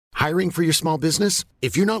Hiring for your small business?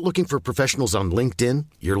 If you're not looking for professionals on LinkedIn,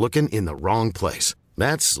 you're looking in the wrong place.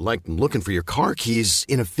 That's like looking for your car keys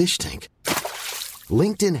in a fish tank.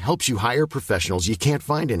 LinkedIn helps you hire professionals you can't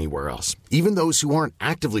find anywhere else, even those who aren't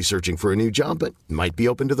actively searching for a new job but might be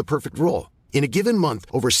open to the perfect role. In a given month,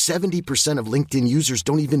 over 70% of LinkedIn users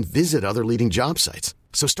don't even visit other leading job sites.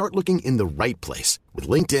 So start looking in the right place. With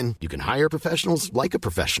LinkedIn, you can hire professionals like a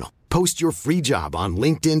professional. Post your free job on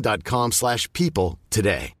linkedin.com/people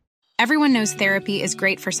today. Everyone knows therapy is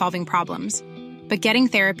great for solving problems, but getting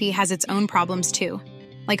therapy has its own problems too,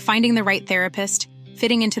 like finding the right therapist,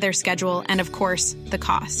 fitting into their schedule, and of course, the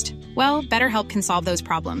cost. Well, BetterHelp can solve those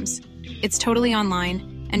problems. It's totally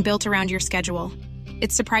online and built around your schedule.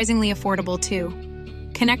 It's surprisingly affordable too.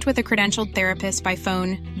 Connect with a credentialed therapist by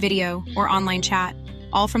phone, video, or online chat,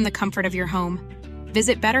 all from the comfort of your home.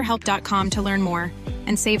 Visit BetterHelp.com to learn more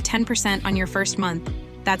and save 10% on your first month.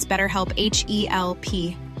 That's BetterHelp,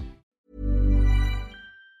 H-E-L-P.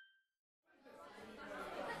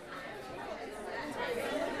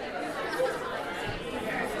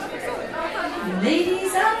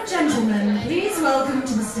 Ladies and gentlemen, please welcome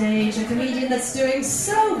to the stage a comedian that's doing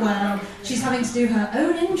so well, she's having to do her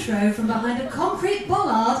own intro from behind a concrete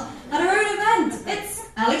bollard at her own event. It's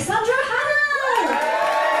Alexandra Hanna!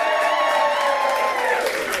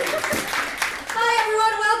 Hi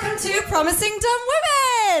everyone, welcome to Promising Dumb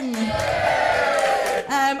Women!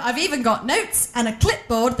 I've even got notes and a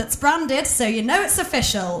clipboard that's branded so you know it's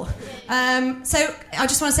official. So I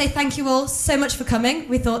just want to say thank you all so much for coming.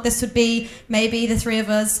 We thought this would be maybe the three of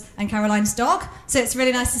us and Caroline's dog. So it's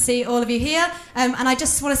really nice to see all of you here. And I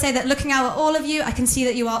just want to say that looking out at all of you, I can see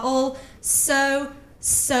that you are all so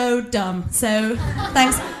dumb. So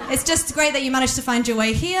thanks. It's just great that you managed to find your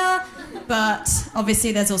way here. But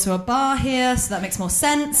obviously there's also a bar here, so that makes more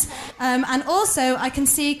sense. And also I can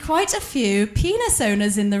see quite a few penis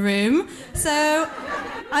owners in the room. So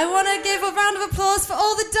I want to give a round of applause for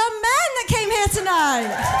all the dumb men that came here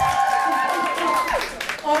tonight.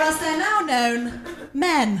 Or as they're now known,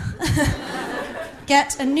 men.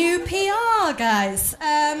 Get a new PR, guys.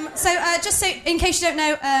 Just so, in case you don't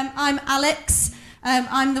know, I'm Alex.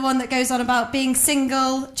 I'm the one that goes on about being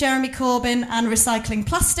single, Jeremy Corbyn, and recycling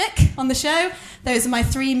plastic on the show. Those are my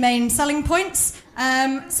three main selling points.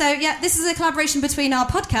 This is a collaboration between our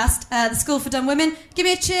podcast, The School for Dumb Women. Give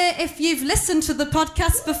me a cheer if you've listened to the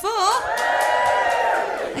podcast before.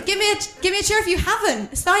 Give me a cheer if you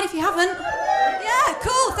haven't. It's fine if you haven't. Yeah,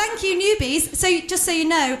 cool. Thank you, newbies. So just so you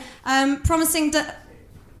know,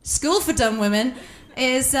 School for Dumb Women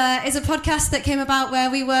is a podcast that came about where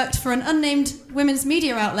we worked for an unnamed women's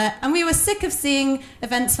media outlet, and we were sick of seeing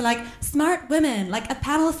events for like smart women, like a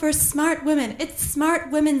panel for smart women. It's Smart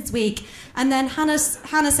Women's Week. And then Hannah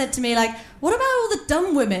said to me, like, what about all the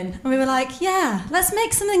dumb women? And we were like, yeah, let's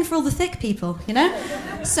make something for all the thick people, you know?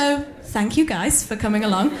 So thank you guys for coming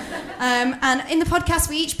along. And in the podcast,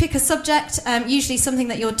 we each pick a subject, usually something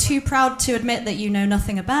that you're too proud to admit that you know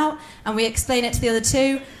nothing about, and we explain it to the other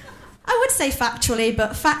two. I would say factually,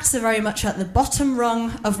 but facts are very much at the bottom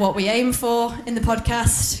rung of what we aim for in the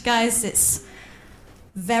podcast. Guys, it's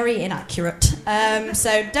very inaccurate.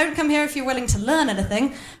 So don't come here if you're willing to learn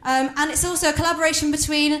anything. And it's also a collaboration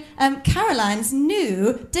between Caroline's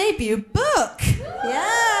new debut book.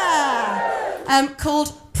 Yeah.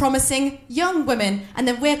 Called Promising Young Women. And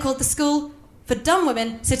then we're called The School for Dumb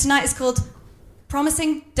Women. So tonight is called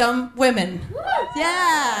Promising Dumb Women.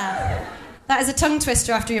 Yeah. That is a tongue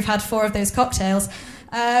twister after you've had 4 of those cocktails.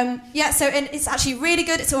 It's actually really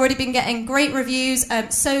good. It's already been getting great reviews.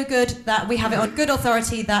 So good that we have it on good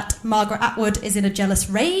authority that Margaret Atwood is in a jealous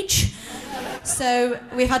rage. So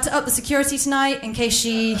we've had to up the security tonight in case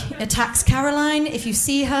she attacks Caroline. If you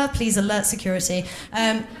see her, please alert security.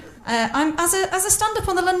 I'm as a stand-up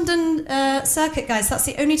on the London circuit, guys, that's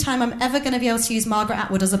the only time I'm ever going to be able to use Margaret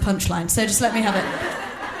Atwood as a punchline. So just let me have it.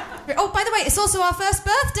 Oh, by the way, it's also our first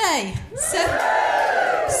birthday.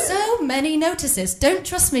 So many notices. Don't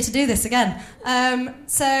trust me to do this again.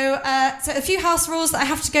 So a few house rules that I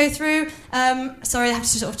have to go through. Sorry, I have to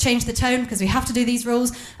sort of change the tone because we have to do these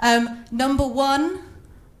rules. Number 1,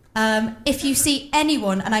 if you see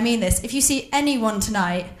anyone, and I mean this, if you see anyone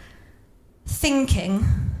tonight thinking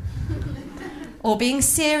or being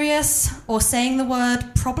serious or saying the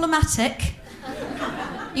word problematic,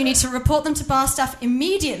 you need to report them to bar staff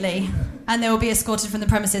immediately, and they will be escorted from the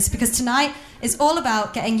premises, because tonight is all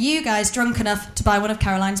about getting you guys drunk enough to buy one of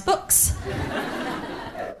Caroline's books.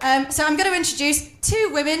 So I'm going to introduce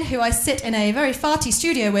 2 women who I sit in a very farty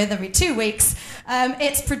studio with every 2 weeks.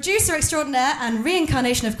 It's producer extraordinaire and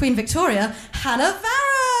reincarnation of Queen Victoria, Hannah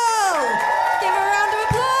Varrell! Give her a round of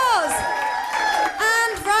applause!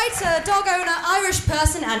 And right writer, dog owner, Irish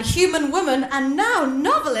person, and human woman, and now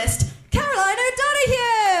novelist, Caroline O'Donoghue!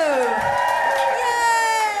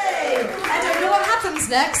 Yay! I don't know what happens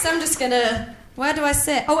next. I'm just gonna... Where do I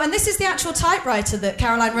sit? Oh, and this is the actual typewriter that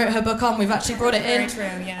Caroline wrote her book on. We've actually brought it in. Very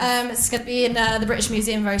true, yeah. It's going to be in the British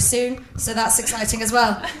Museum very soon, so that's exciting as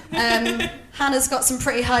well. Hannah's got some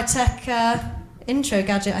pretty high-tech intro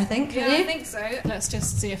gadget, I think. Yeah, I think so. Let's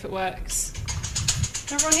just see if it works.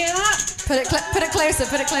 Can everyone hear that? Put it closer,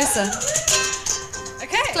 put it closer.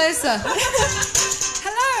 Okay. Closer.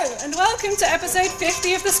 Hello, and welcome to episode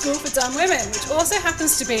 50 of The School for Dumb Women, which also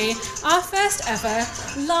happens to be our first ever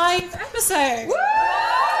live episode. Woo!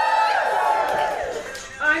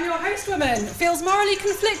 I'm your host woman, feels morally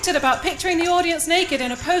conflicted about picturing the audience naked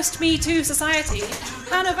in a post-Me Too society.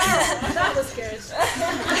 Hannah Barrett. That was good.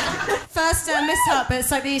 First mishap, but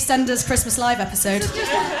it's like the EastEnders Christmas Live episode.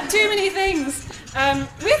 Too many things.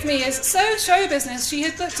 With me is So Show Business. She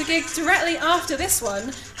had booked a gig directly after this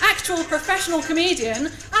one. Actual professional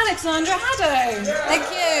comedian, Alexandra Haddo. Thank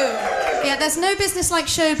you. Yeah, there's no business like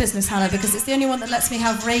show business, Hannah, because it's the only one that lets me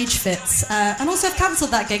have rage fits. And also I've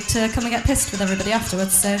cancelled that gig to come and get pissed with everybody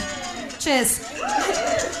afterwards, so cheers.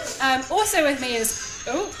 Also with me is...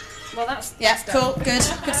 Oh, well that's... Yeah, that's done. cool, good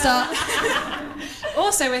start.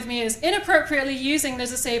 Also with me is inappropriately using the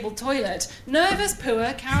disabled toilet, nervous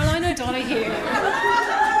pooer Caroline O'Donoghue.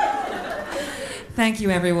 Thank you,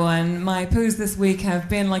 everyone. My poos this week have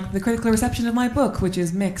been like the critical reception of my book, which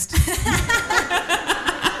is mixed.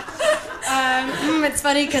 It's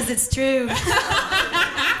funny because it's true.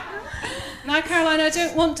 Now, Caroline, I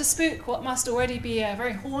don't want to spook what must already be a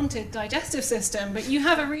very haunted digestive system, but you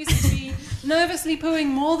have a reason to be nervously pooing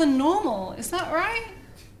more than normal. Is that right?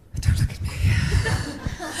 Don't look at me.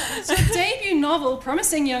 So the debut novel,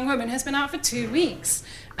 Promising Young Woman, has been out for 2 weeks,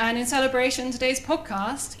 and in celebration, today's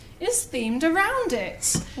podcast is themed around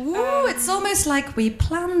it. Ooh, it's almost like we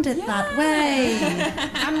planned it that way.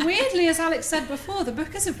 And weirdly, as Alex said before, the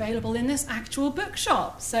book is available in this actual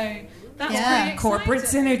bookshop, so that's pretty exciting. Corporate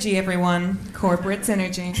synergy, everyone. Corporate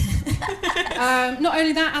synergy. Not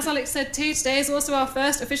only that, as Alex said too, today is also our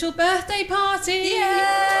first official birthday party.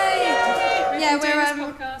 Yay! We've been doing this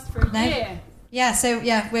podcast for a year. Yeah, so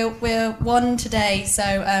we're one today,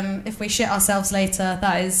 so if we shit ourselves later,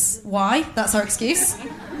 that is why. That's our excuse.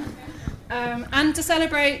 And to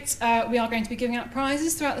celebrate, we are going to be giving out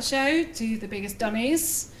prizes throughout the show to the biggest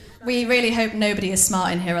dummies. We really hope nobody is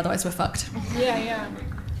smart in here, otherwise we're fucked. Yeah.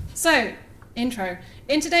 So, intro.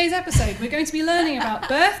 In today's episode, we're going to be learning about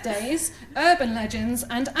birthdays, urban legends,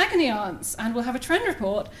 and agony aunts, and we'll have a trend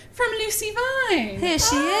report from Lucy Vine. Here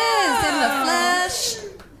she is, in the flesh.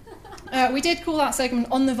 We did call that segment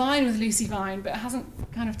On the Vine with Lucy Vine, but it hasn't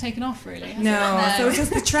kind of taken off really. No, so it's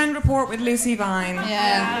just the trend report with Lucy Vine.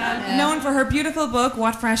 Yeah. Known for her beautiful book,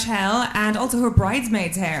 What Fresh Hell, and also her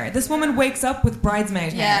bridesmaid's hair. This woman wakes up with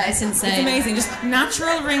bridesmaid hair. Yeah, it's insane. It's amazing. Just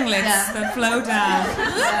natural ringlets that flow down.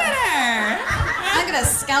 Look at her! I'm going to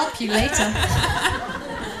scalp you later.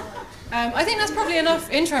 I think that's probably enough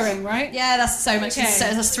introing, right? Yeah, that's so much. Okay.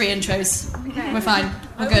 That's 3 intros. Okay. We're fine.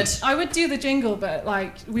 We're good. I would do the jingle, but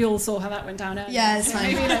like we all saw how that went down earlier. Yeah, it's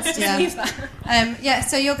fine. Maybe let's just leave that.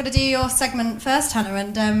 So you're going to do your segment first, Hannah,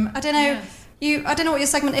 and I don't know. Yes. I don't know what your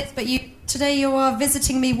segment is, but today you are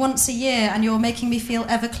visiting me once a year, and you're making me feel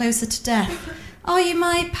ever closer to death. Are you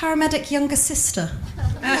my paramedic younger sister?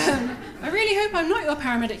 I really hope I'm not your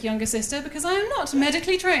paramedic younger sister because I am not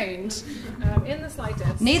medically trained in the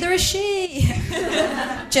slightest. Neither is she.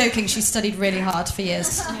 Joking, she studied really hard for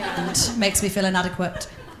years and makes me feel inadequate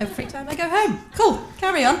every time I go home. Cool,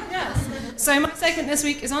 carry on. Yes. So my segment this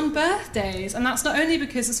week is on birthdays, and that's not only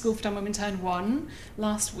because the School for Dumb Women turned 1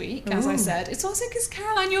 last week, as I said, it's also because,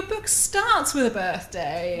 Caroline, your book starts with a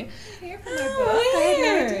birthday. Here from my book.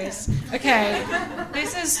 Weird. Okay,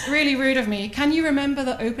 this is really rude of me. Can you remember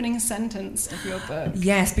the opening sentence of your book?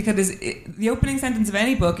 Yes, because the opening sentence of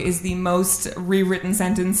any book is the most rewritten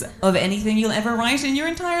sentence of anything you'll ever write in your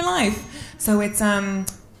entire life. So it's,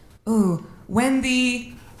 when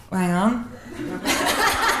the... Hang on.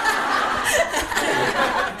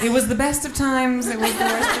 It was the best of times, it was the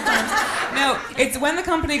worst of times. No, it's when the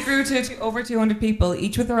company grew to over 200 people,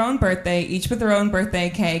 each with their own birthday, each with their own birthday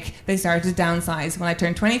cake, they started to downsize. When I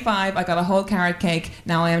turned 25, I got a whole carrot cake.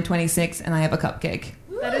 Now I am 26 and I have a cupcake.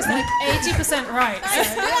 That is like 80% right.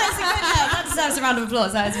 That deserves a round of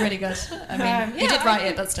applause. That is really good. I mean, you did write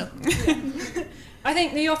it, but still. I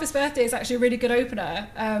think The Office Birthday is actually a really good opener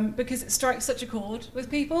because it strikes such a chord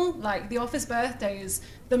with people. Like, The Office Birthday is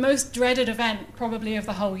the most dreaded event probably of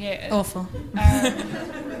the whole year. Awful.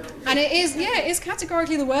 And And it is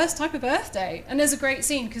categorically the worst type of birthday. And there's a great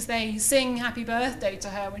scene because they sing happy birthday to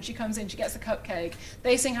her when she comes in. She gets the cupcake.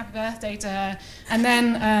 They sing happy birthday to her. And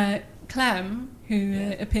then Clem,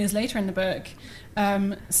 who appears later in the book,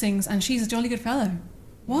 sings, and she's a jolly good fellow.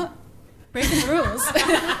 What? Breaking the rules.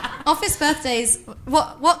 Office birthdays.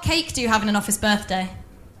 What cake do you have in an office birthday?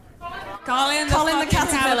 Colin the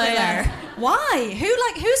Caterpillar. Yeah. Why?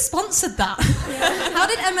 Who sponsored that? How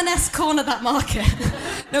did M&S corner that market?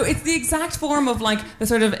 No, it's the exact form of like the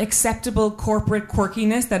sort of acceptable corporate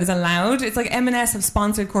quirkiness that is allowed. It's like M&S have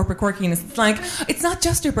sponsored corporate quirkiness. It's like, it's not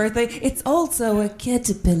just your birthday, it's also a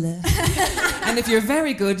caterpillar. And if you're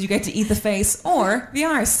very good, you get to eat the face or the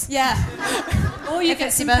arse. Yeah. Or you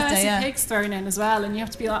get some Percy Pigs thrown in as well, and you have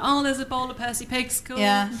to be like, oh, there's a bowl of Percy Pigs, cool.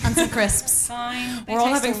 Yeah, and some crisps. Fine. We're all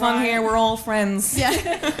having fun here, we're all friends.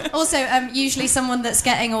 Yeah. Also, usually someone that's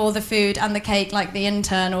getting all the food and the cake, like the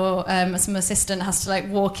intern or some assistant, has to like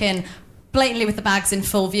walk in blatantly with the bags in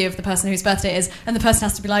full view of the person whose birthday it is, and the person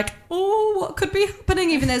has to be like, oh, what could be happening?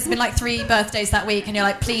 Even though there's been like 3 birthdays that week, and you're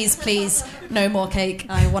like, please, no more cake,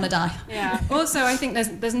 I want to die. Yeah. Also, I think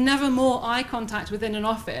there's never more eye contact within an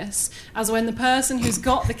office as when the person who's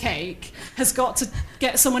got the cake has got to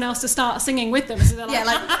get someone else to start singing with them. So they're like, yeah,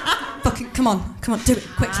 like, fucking, come on, do it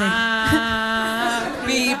quickly.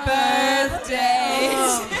 Happy birthday.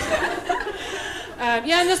 And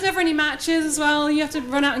there's never any matches as well. You have to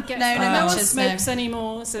run out and get no one matches, smokes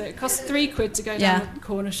anymore, so it costs £3 to go down the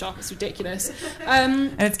corner shop. It's ridiculous.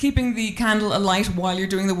 And it's keeping the candle alight while you're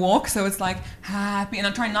doing the walk, so it's like happy, and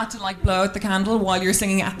I'm trying not to like blow out the candle while you're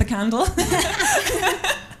singing at the candle.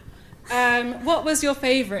 What was your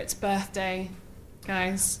favourite birthday,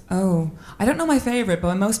 guys? Oh, I don't know my favourite, but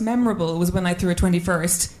my most memorable was when I threw a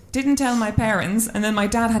 21st. Didn't tell my parents, and then my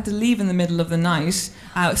dad had to leave in the middle of the night.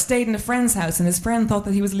 Stayed in a friend's house, and his friend thought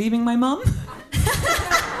that he was leaving my mum.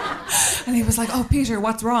 And he was like, oh, Peter,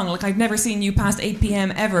 what's wrong? Like, I've never seen you past 8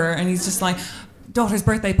 p.m. ever. And he's just like, daughter's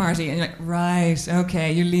birthday party. And you're like, right,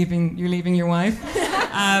 okay, you're leaving your wife.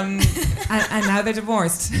 And now they're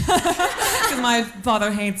divorced. Because my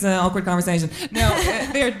father hates awkward conversation. No,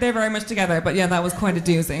 they're very much together, but yeah, that was quite a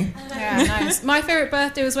doozy. Yeah, nice. My favourite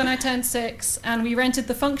birthday was when I turned 6 and we rented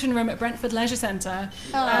the function room at Brentford Leisure Centre.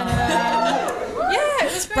 And,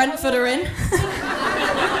 it was great. Brentford are in.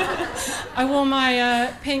 I wore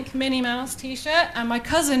my pink Minnie Mouse t-shirt, and my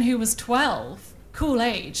cousin, who was 12, cool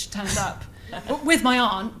age, turned up. With my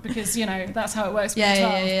aunt, because, that's how it works with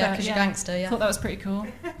 12. Yeah, because you're gangster, I thought that was pretty cool.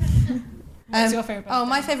 What's your favourite birthday? Oh,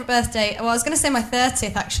 my favourite birthday, well, I was going to say my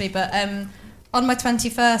 30th, actually, but on my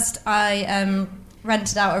 21st, I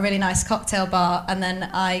rented out a really nice cocktail bar, and then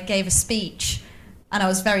I gave a speech, and I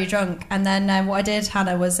was very drunk, and then what I did,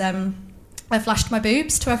 Hannah, was I flashed my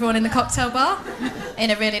boobs to everyone in the cocktail bar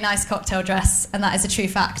in a really nice cocktail dress, and that is a true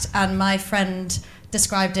fact, and my friend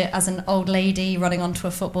described it as an old lady running onto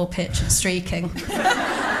a football pitch and streaking.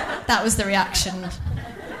 That was the reaction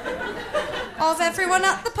of everyone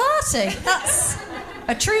at the party. That's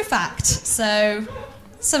a true fact. So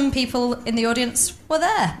some people in the audience were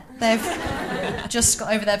there. They've just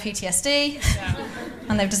got over their PTSD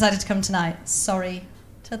and they've decided to come tonight. Sorry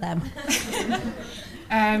to them.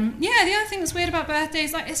 The other thing that's weird about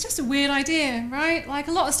birthdays, like, it's just a weird idea, right? Like,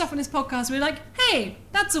 a lot of stuff on this podcast, we're like, hey,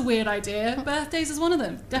 that's a weird idea. Birthdays is one of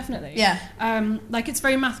them, definitely. Yeah. Like, it's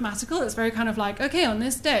very mathematical. It's very kind of like, okay, on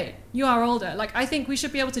this day, you are older. Like, I think we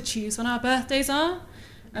should be able to choose when our birthdays are.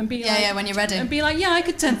 And be when you're ready. And be like, I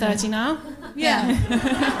could turn 30 now. Yeah.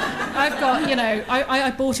 I've got,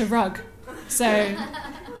 I bought a rug. So.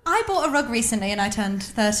 I bought a rug recently and I turned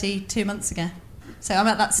 30 2 months ago. So I'm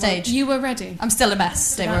at that stage. Well, you were ready. I'm still a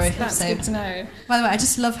mess, don't worry. That's good to know. By the way, I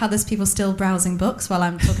just love how there's people still browsing books while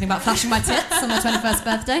I'm talking about flashing my tits on my 21st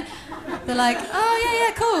birthday. They're like, oh,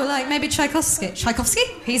 yeah, cool. Like, maybe Tchaikovsky. Tchaikovsky?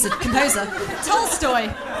 He's a composer.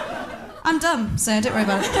 Tolstoy. I'm dumb, so don't worry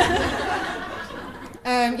about it.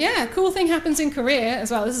 Cool thing happens in Korea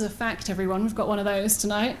as well. This is a fact, everyone. We've got one of those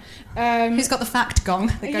tonight. Who's got the fact gong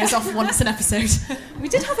that goes off once an episode? We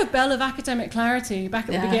did have a bell of academic clarity back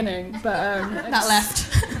at the beginning, but that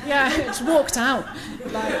left. Yeah, it just walked out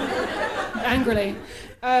like angrily.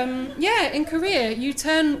 In Korea, you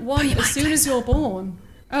turn 1 as soon as you're born.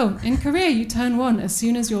 Oh, in Korea, you turn 1 as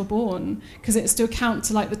soon as you're born because it still counts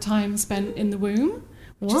to like the time spent in the womb.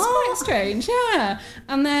 Which is quite strange, yeah.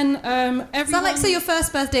 And then everyone... Is that like, so your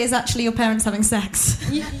first birthday is actually your parents having sex?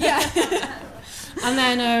 Yeah. And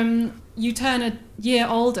then you turn a year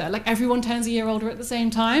older. Like, everyone turns a year older at the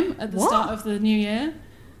same time at the start of the new year.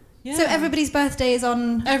 Yeah. So everybody's birthday is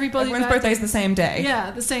on... Everyone's birthday is the same day?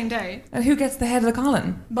 Yeah, the same day. Who gets the head of the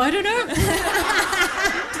column? I don't know.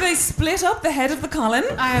 they split up the head of the column?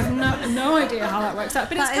 I have no idea how that works out,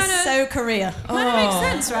 but That it's is kind of so Korea. kind of makes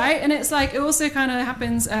sense, right? And it's like it also kind of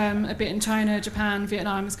happens a bit in China, Japan,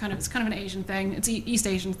 Vietnam. It's kind of an Asian thing. It's East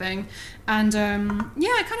Asian thing, and it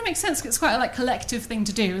kind of makes sense. 'Cause it's quite a collective thing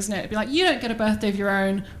to do, isn't it? It'd be like you don't get a birthday of your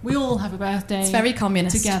own. We all have a birthday. It's very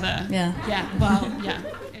communist. Together. Yeah. Yeah. Well, yeah.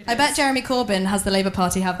 I bet Jeremy Corbyn has the Labour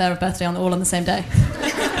Party have their birthday all on the same day.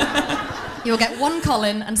 You'll get one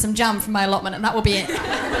Colin and some jam from my allotment, and that will be it.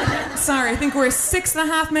 Sorry, I think we're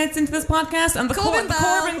 6.5 minutes into this podcast, and the Corbyn the bell.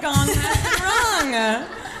 Corbyn gong has been rung.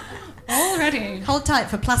 Already. Hold tight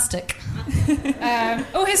for plastic.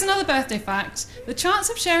 Here's another birthday fact. The chance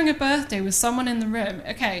of sharing a birthday with someone in the room.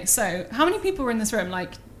 Okay, so how many people were in this room?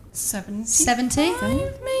 Like 70? 70?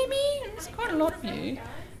 Maybe? It's quite a lot of you.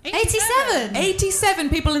 87? 87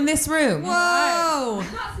 people in this room. Whoa!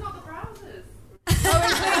 That's not the browsers.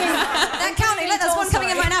 That counting. Look, there's one coming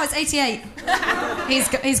in right now. It's 88.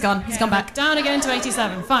 He's gone. He's gone back. Down again to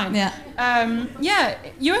 87. Fine. Yeah.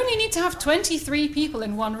 You only need to have 23 people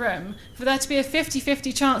in one room for there to be a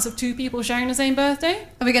 50-50 chance of 2 people sharing the same birthday.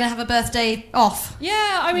 Are we going to have a birthday off?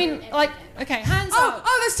 Yeah, I mean, okay, hands up.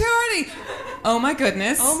 Oh, there's 2 already. Oh my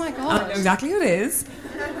goodness. Oh my I god. know exactly who it is.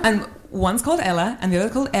 And one's called Ella, and the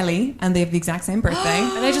other's called Ellie, and they have the exact same birthday.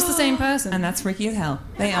 Are they just the same person? And that's freaky as hell.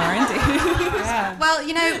 They are indeed. Yeah. Well,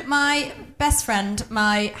 my best friend,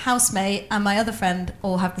 my housemate, and my other friend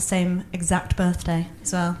all have the same exact birthday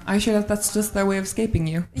as well. Are you sure that's just their way of escaping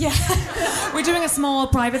you? Yeah. We're doing a small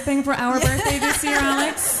private thing for our birthday this year,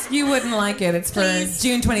 Alex. You wouldn't like it. It's for Please.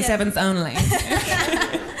 June 27th only.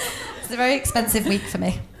 It's a very expensive week for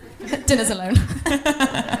me. Dinner's alone.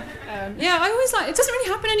 I always it doesn't really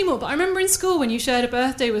happen anymore, but I remember in school when you shared a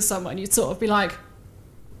birthday with someone, you'd sort of be like,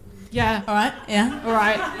 yeah, All right, yeah. all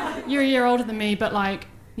right, you're a year older than me, but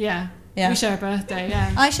Yeah. we share a birthday,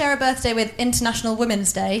 yeah. I share a birthday with International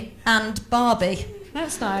Women's Day and Barbie.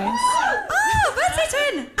 That's nice. Oh, birthday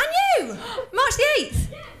twin! And you! March the 8th.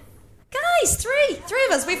 Guys, three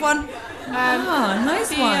of us, we've won.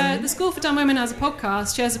 Nice one. The School for Dumb Women has a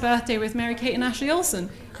podcast, shares a birthday with Mary-Kate and Ashley Olsen.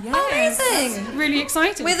 Yes. Amazing! Really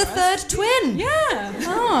exciting. We're the third twin. Yeah,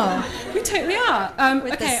 Oh, we totally are.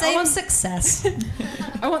 with Okay, the same success.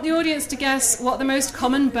 I want the audience to guess what the most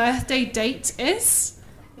common birthday date is.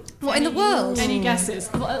 What, in the world? Any guesses?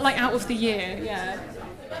 Out of the year, yeah.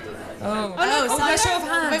 Oh, Oh, a show of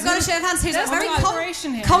hands. We've got a show of hands. Who's a There's very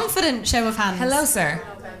collaboration here. confident show of hands. Hello, sir.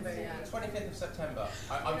 25th of September.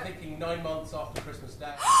 I'm thinking 9 months after Christmas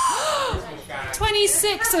Day. Christmas gang.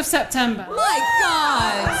 26th of September. My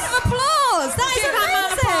God! Applause! That Give that man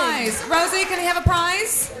a is prize. amazing! Rosie, can he have a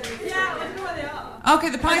prize? Yeah, I don't know where they are. Okay,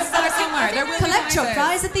 the prize is there somewhere. There will be Collect your prizes.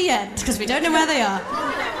 prize at the end, because we don't know where they are.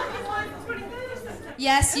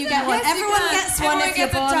 Yes, you get one. Yes, you Everyone can. gets one Everyone if you're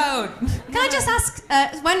gets born. a toad. Can I just ask,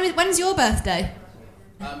 when's your birthday?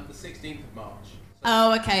 The 16th of March.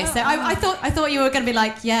 Oh, okay. So I thought you were going to be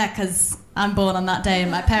like, yeah, because I'm born on that day and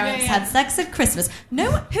my parents had sex at Christmas. No,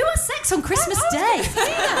 who has sex on Christmas Day?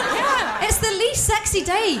 Yeah. It's the least sexy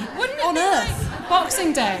day Wouldn't it on be earth. like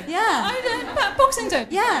Boxing Day? Yeah. But Boxing Day.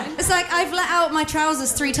 Yeah, it's like I've let out my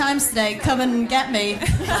trousers 3 times today. Come and get me.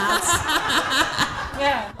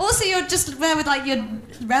 Yeah. Also, you're just there with your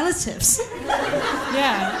relatives.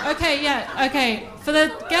 Yeah. Okay. Yeah. Okay. For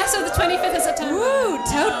the guess of the 25th of September. Ooh,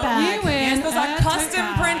 tote bag. You win. Yes, those are a tote custom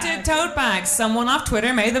bag. printed tote bags. Someone off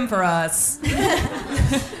Twitter made them for us.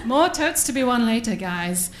 More totes to be won later,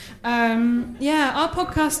 guys. Our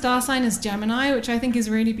podcast star sign is Gemini, which I think is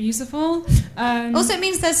really beautiful. Also, it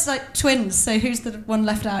means there's twins. So who's the one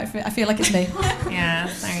left out? I feel like it's me. Yeah,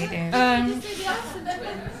 there you do.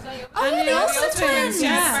 and the Olsen twins.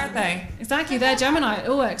 Yeah. Birthday. Exactly. They're Gemini. It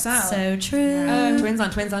all works out. So true. Twins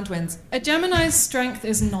on twins on twins. A Gemini's strength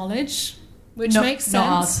is knowledge, which No- makes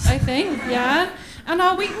not sense, I think. Yeah. And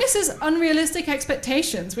our weakness is unrealistic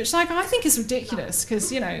expectations, which I think is ridiculous because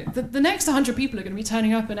the next 100 people are going to be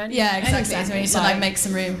turning up in any Yeah, exactly. anything. So we need to make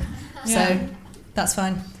some room. Yeah. So that's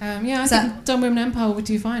fine. I So- think Dumb Women Empire would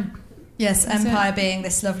do fine. Yes, That's Empire being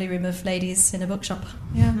this lovely room of ladies in a bookshop,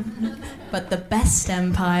 Yeah. but the best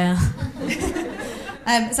Empire.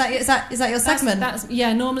 Is that your segment? That's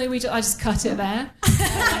normally I just cut it there.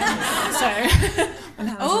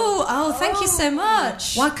 Thank you so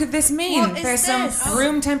much. What could this mean? What is There's this? some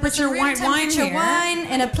room temperature Room white wine temperature here. wine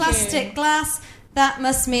in a plastic glass. That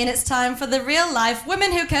must mean it's time for the real life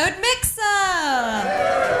Women Who Code Mixer.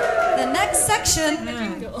 The next section.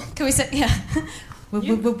 Can we say? Yeah.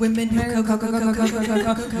 Women who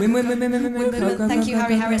Thank you,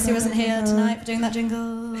 Harry Harris, who wasn't here tonight, for doing that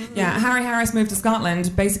jingle. Yeah, Harry Harris moved to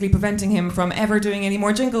Scotland, basically preventing him from ever doing any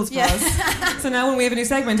more jingles for us. So now when we have a new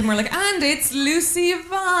segment and we're like, and it's Lucy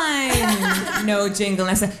Vine. No jingle.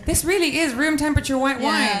 And I said, this really is room temperature white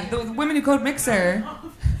wine. The Women Who Code mixer.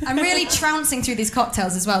 I'm really trouncing through these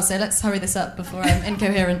cocktails as well, so let's hurry this up before I'm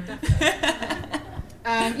incoherent.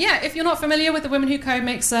 If you're not familiar with the Women Who Code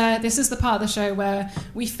Mixer, this is the part of the show where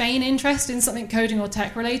we feign interest in something coding or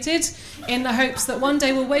tech related in the hopes that one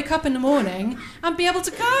day we'll wake up in the morning and be able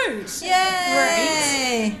to code.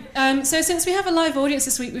 Yay! Great. So since we have a live audience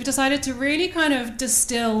this week, we've decided to really kind of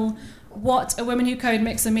distill what a Women Who Code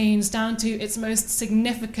Mixer means down to its most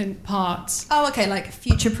significant part. Oh, okay, like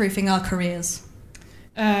future-proofing our careers.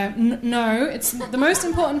 No, it's the most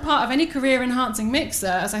important part of any career-enhancing mixer,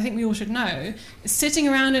 as I think we all should know, is sitting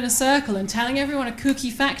around in a circle and telling everyone a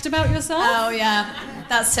kooky fact about yourself. Oh, yeah.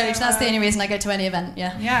 That's the only reason I go to any event,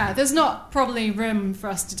 yeah. Yeah, there's not probably room for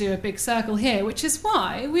us to do a big circle here, which is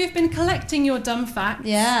why we've been collecting your dumb facts.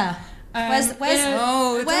 Yeah. Where's the bin?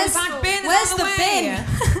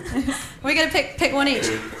 We're going to pick one each.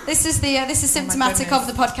 This is symptomatic of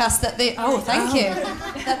the podcast that they. Thank you.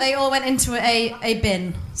 That they all went into a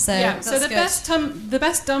bin. So yeah. So that's the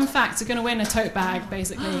best dumb facts are going to win a tote bag,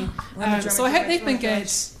 basically. So I hope they've been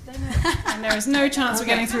good. And there is no chance we're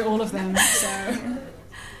getting through all of them. So,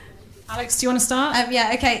 Alex, do you want to start?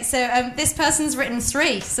 Okay. So this person's written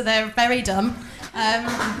 3, so they're very dumb.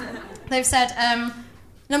 They've said.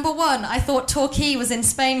 Number 1, I thought Torquay was in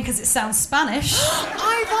Spain because it sounds Spanish.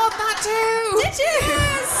 I thought that too! Did you?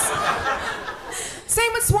 Yes!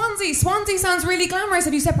 Same with Swansea. Swansea sounds really glamorous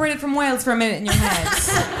if you separate it from Wales for a minute in your head.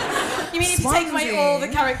 You mean if you take away all the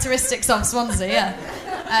characteristics of Swansea, yeah.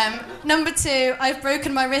 Number 2, I've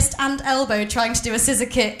broken my wrist and elbow trying to do a scissor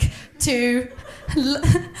kick to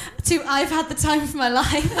I've had the time of my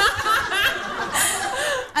life.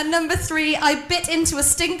 And number 3, I bit into a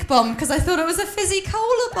stink bomb because I thought it was a fizzy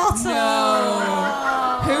cola bottle.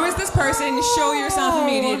 No. Who is this person? Show yourself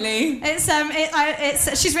immediately. It's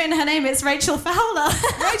she's written her name. It's Rachel Fowler.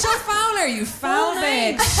 Rachel Fowler, you foul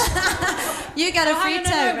bitch. You get a free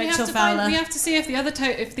tote, Rachel Fowler. We have to see if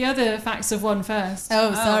the other facts have won first.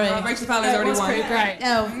 Oh, sorry. Rachel Fowler's already won. Pretty great.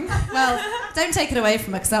 Oh, well, don't take it away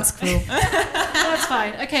from her because that's cruel. That's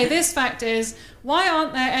fine. Okay, this fact is, why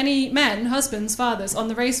aren't there any men, husbands, fathers, on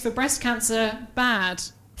the race for breast cancer bad?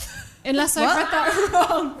 Unless I've read that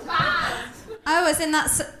wrong. I was in that...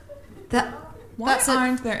 Why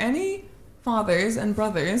aren't there any fathers and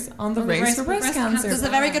brothers on the race for breast cancer? That's a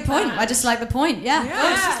very good point. I just like the point, yeah.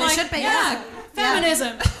 Yeah. It should be, yeah.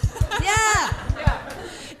 Feminism. Yeah.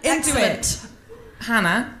 Into it.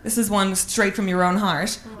 Hannah, this is one straight from your own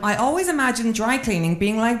heart. I always imagine dry cleaning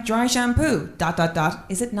being like dry shampoo. ...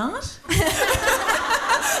 Is it not?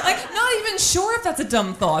 Like, not even sure if that's a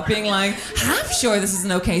dumb thought. Being like, half sure this is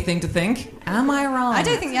an okay thing to think. Am I wrong? I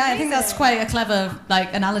think that's quite a clever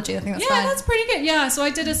analogy. I think that's fine. Yeah, that's pretty good. Yeah, so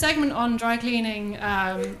I did a segment on dry cleaning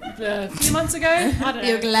a few months ago. I don't know.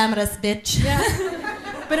 You glamorous bitch. Yeah.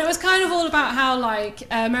 But it was kind of all about how,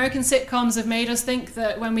 American sitcoms have made us think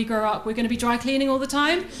that when we grow up, we're going to be dry cleaning all the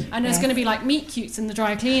time, and there's going to be, meet cutes in the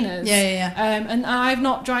dry cleaners. Yeah. And I've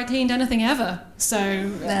not dry cleaned anything ever, so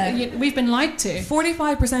we've been lied to.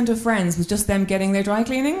 45% of Friends was just them getting their dry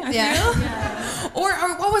cleaning, I feel. Yeah. Or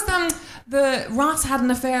what was the Ross had an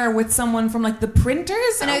affair with someone from, the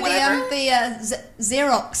printers or whatever? The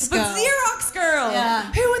Xerox girl. The Xerox girl! Yeah.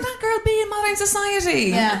 Who would that girl be in modern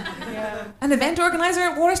society? Yeah. An event organizer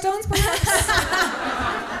at Waterstones, perhaps?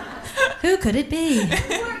 Who could it be? I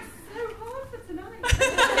worked so hard for tonight.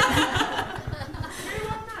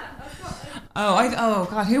 Oh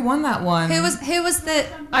God, who won that one? Who was the...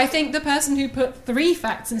 I think the person who put 3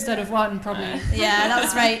 facts instead of 1, probably. Yeah, that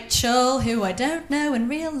was Rachel, who I don't know in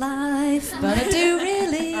real life, but I do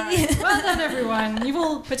really. Well done, everyone. You've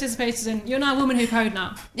all participated in... You're now Women Who Code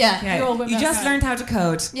now. Yeah. You're all women You who just code. learned how to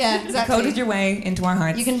code. Yeah, exactly. You coded your way into our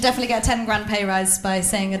hearts. You can definitely get a 10 grand pay rise by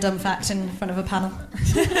saying a dumb fact in front of a panel.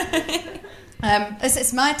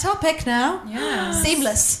 It's my topic now. Yeah.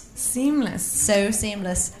 Seamless. So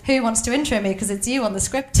seamless. Who wants to intro me? Because it's you on the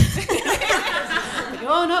script. But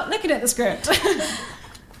you're not looking at the script.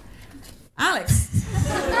 Alex.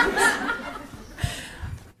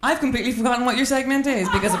 I've completely forgotten what your segment is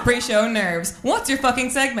because of pre-show nerves. What's your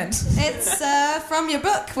fucking segment? It's from your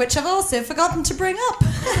book, which I've also forgotten to bring up.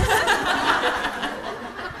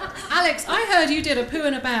 Alex, I heard you did a poo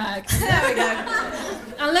in a bag. There we go.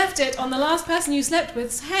 and left it on the last person you slept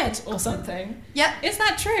with's head or something. Yep. Is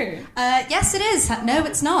that true? Yes, it is. No,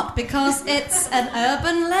 it's not, because it's an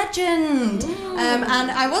urban legend.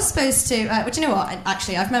 And I was supposed to... but you know what?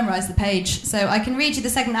 Actually, I've memorised the page, so I can read you the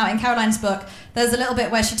segment out in Caroline's book. There's a little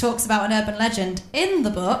bit where she talks about an urban legend in the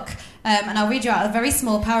book, and I'll read you out a very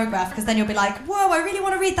small paragraph, because then you'll be like, whoa, I really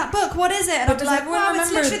want to read that book. What is it? And I'll be like, wow,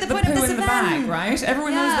 it's literally the point of this poo in the event. bag, right?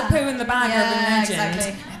 Everyone knows the poo in the bag urban legend.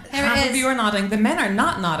 Exactly. Here Half it of is. you are nodding. The men are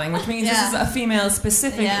not nodding, which means this is a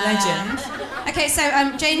female-specific legend. Okay, so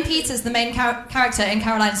Jane Peters, the main character in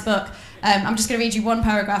Caroline's book, I'm just going to read you one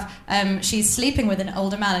paragraph. She's sleeping with an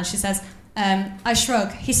older man, and she says, I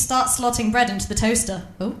shrug. He starts slotting bread into the toaster.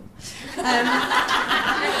 Oh.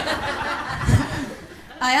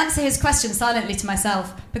 I answer his question silently to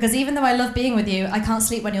myself, because even though I love being with you, I can't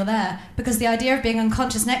sleep when you're there, because the idea of being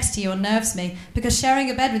unconscious next to you unnerves me, because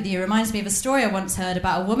sharing a bed with you reminds me of a story I once heard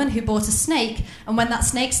about a woman who bought a snake, and when that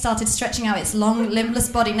snake started stretching out its long, limbless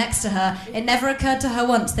body next to her, it never occurred to her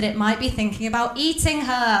once that it might be thinking about eating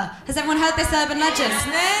her. Has everyone heard this urban legend?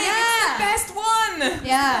 Snake! Yeah! It's the best one!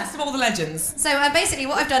 Yeah. Best of all the legends. So basically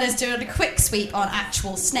what I've done is do a quick sweep on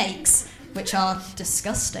actual snakes, which are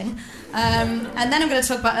disgusting. And then I'm going to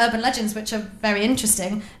talk about urban legends, which are very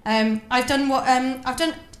interesting. I've done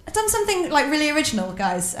something like really original,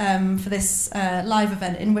 guys, for this live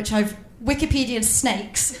event, in which I've Wikipedia'd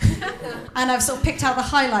snakes, and I've sort of picked out the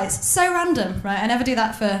highlights. So random, right? I never do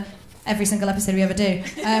that for every single episode we ever do.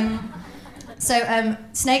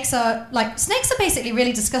 Snakes are basically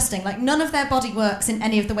really disgusting. Like, none of their body works in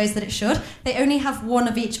any of the ways that it should. They only have one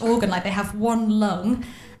of each organ. Like, they have one lung.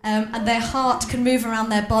 And their heart can move around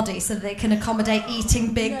their body so that they can accommodate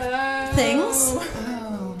eating big things.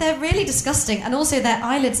 They're really disgusting. And also their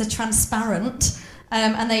eyelids are transparent,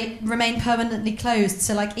 and they remain permanently closed.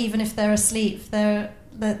 So, like, even if they're asleep, they've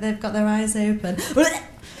got their eyes open. So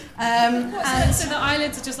the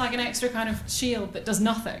eyelids are just like an extra kind of shield that does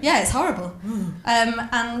nothing. Yeah, it's horrible.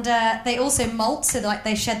 And they also molt, so like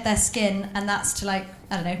they shed their skin, and that's to, like,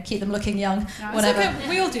 I don't know, keep them looking young, whatever. Okay.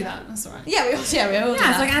 We all do that. That's all right. Yeah, we all do that.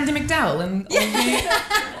 It's like Andie MacDowell and all the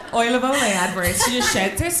Oil of Olay adverts. She just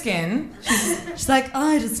sheds her skin. She's like,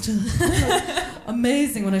 I just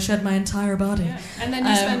amazing when I shed my entire body. Yeah. And then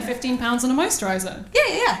you spend £15 on a moisturiser.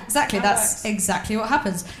 Yeah, exactly. That's exactly what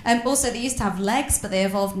happens. Also, they used to have legs, but they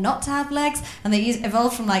evolved not to have legs, and they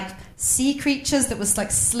evolved from, like, sea creatures that was,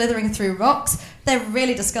 like, slithering through rocks. They're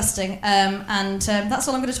really disgusting, and that's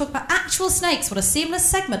all I'm going to talk about. Actual snakes. What a seamless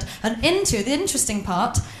segment. And into the interesting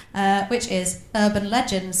part, which is urban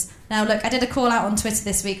legends. Now, look, I did a call out on Twitter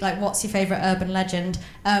this week, like, what's your favourite urban legend?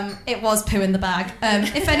 It was poo in the bag.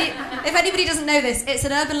 If anybody doesn't know this, it's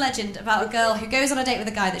an urban legend about a girl who goes on a date with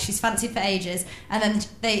a guy that she's fancied for ages, and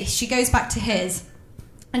then she goes back to his,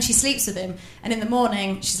 and she sleeps with him, and in the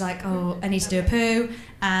morning she's like, oh, I need to do a poo,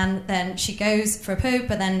 and then she goes for a poo,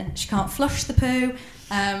 but then she can't flush the poo,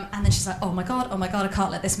 and then she's like, oh my god, I can't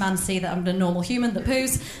let this man see that I'm a normal human that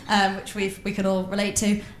poos, which we can all relate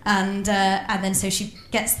to, and then so she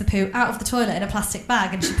gets the poo out of the toilet in a plastic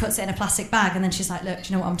bag, and she puts it in a plastic bag, and then she's like, look,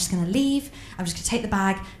 do you know what, I'm just going to leave, I'm just going to take the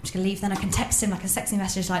bag, I'm just going to leave, then I can text him like a sexy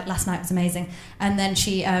message like, last night was amazing, and then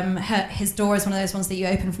she, his door is one of those ones that you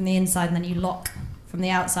open from the inside and then you lock from the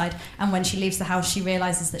outside, and when she leaves the house she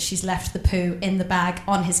realises that she's left the poo in the bag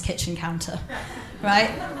on his kitchen counter, right?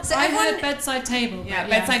 So I heard bedside table. Yeah,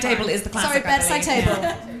 bedside table is the classic. Sorry, bedside table.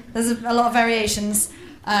 Yeah. There's a lot of variations.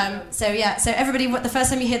 So everybody, the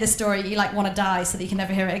first time you hear this story, you like want to die so that you can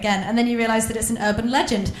never hear it again, and then you realise that it's an urban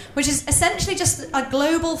legend, which is essentially just a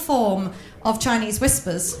global form of Chinese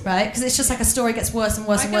whispers, right? Because it's just like a story gets worse and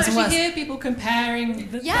worse and worse and worse. I can actually hear people comparing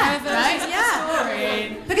the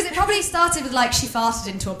story. Because it probably started with like she farted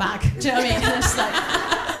into a bag. Do you know what I mean? And just like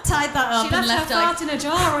tied that up she and left her fart in a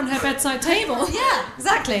jar on her bedside table. Yeah,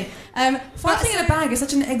 exactly. Farting in a bag is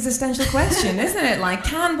such an existential question, isn't it? Like,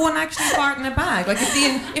 can one actually fart in a bag? Like,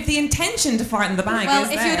 if the intention to fart in the bag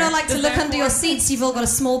is if you don't like to look under your seats, you've all got a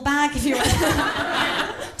small bag. If you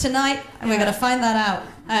tonight, and we're going to find that out.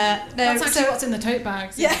 That's actually what's in the tote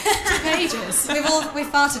bags. Yeah, 2 pages. We've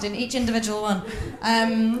farted in each individual one,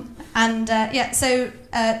 So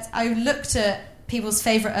I looked at people's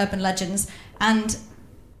favourite urban legends, and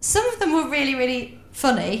some of them were really, really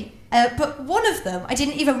funny. But one of them I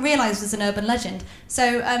didn't even realise was an urban legend.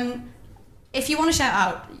 So if you want to shout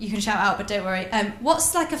out, you can shout out, but don't worry.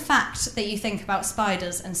 What's like a fact that you think about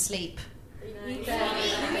spiders and sleep? You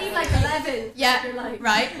mean like 11? Yeah,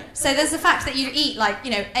 right. So there's the fact that you eat like,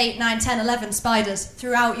 8, 9, 10, 11 spiders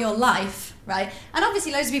throughout your life. right? And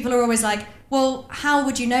obviously loads of people are always like, well, how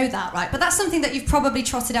would you know that, right? But that's something that you've probably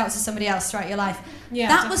trotted out to somebody else throughout your life. Yeah,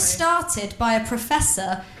 that definitely. was started by a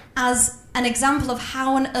professor as an example of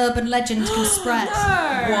how an urban legend can spread.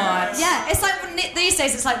 What? Yeah, it's like these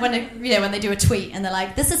days. It's like when when they do a tweet and they're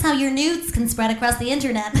like, "This is how your nudes can spread across the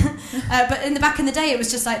internet." But in the back in the day, it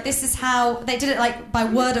was just like, this is how they did it, like by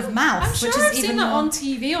word of mouth. I'm sure which is I've even seen that more... on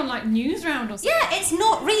TV on like Newsround or something. Yeah, it's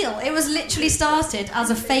not real. It was literally started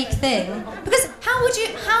as a fake thing. Because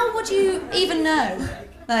how would you even know?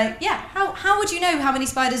 Like, yeah, how would you know how many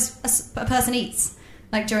spiders a person eats?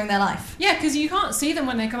 Like during their life. Yeah, because you can't see them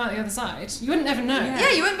when they come out the other side. You wouldn't ever know.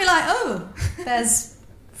 Yeah, you wouldn't be like, oh, there's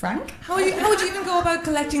Frank. How would you even go about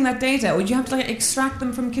collecting that data? Would you have to like extract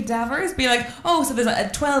them from cadavers? Be like, oh, so there's a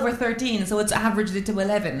 12 or 13, so it's averaged it to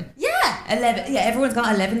 11. Yeah. 11. Yeah, everyone's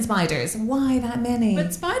got 11 spiders. Why that many?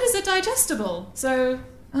 But spiders are digestible, so...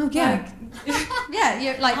 Oh, yeah. Yeah,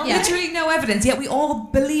 you're like, yeah. Literally no evidence, yet we all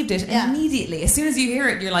believed it Yeah. immediately. As soon as you hear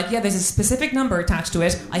it, you're like, yeah, there's a specific number attached to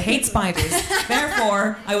it. I hate spiders.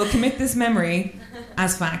 Therefore, I will commit this memory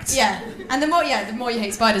as fact. Yeah, and the more you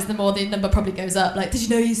hate spiders, the more the number probably goes up. Like, did you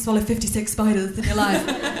know you swallowed 56 spiders in your life?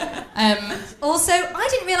 Also, I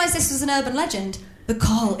didn't realise this was an urban legend. The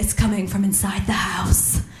call is coming from inside the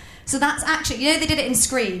house. So that's actually, they did it in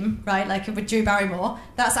Scream, right, like with Drew Barrymore.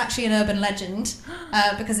 That's actually an urban legend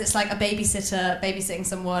because it's like a babysitter babysitting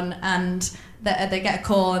someone and they get a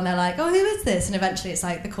call and they're like, oh, who is this? And eventually it's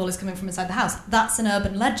like the call is coming from inside the house. That's an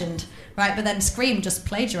urban legend, right? But then Scream just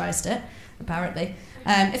plagiarised it, apparently.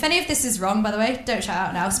 If any of this is wrong, by the way, don't shout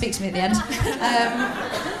out now, speak to me at the end.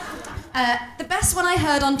 The best one I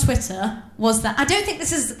heard on Twitter was that I don't think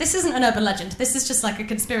this isn't an urban legend. This is just like a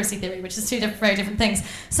conspiracy theory, which is two very different things.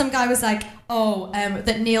 Some guy was like,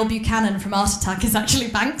 that Neil Buchanan from Art Attack is actually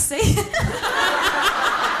Banksy.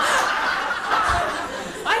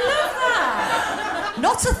 I love that.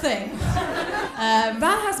 Not a thing.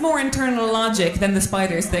 That has more internal logic than the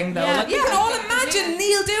spiders thing, though. Yeah, like, we can all imagine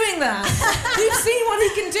Neil doing that. We've seen what he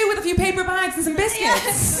can do with a few paper bags and some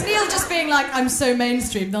biscuits. Neil just being like, I'm so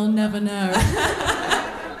mainstream, they'll never know.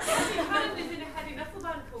 Buchanan is in a heavy metal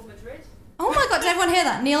band called Madrid. Oh my god, did everyone hear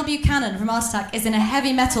that? Neil Buchanan from Art Attack is in a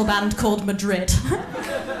heavy metal band called Madrid.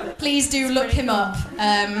 Please do look him up,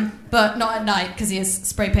 but not at night, because he is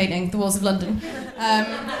spray painting the walls of London.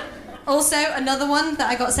 Also, another one that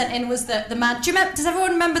I got sent in was the man... Does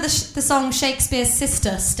everyone remember the song Shakespeare's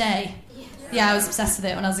Sister, Stay? Yeah, I was obsessed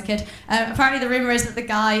with it when I was a kid. Apparently the rumour is that the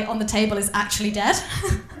guy on the table is actually dead.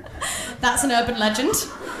 That's an urban legend.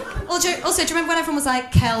 Also, do you remember when everyone was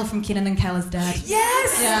like, Kel from Kenan and Kel is dead?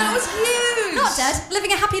 Yes, Yeah. that was huge. Not dead,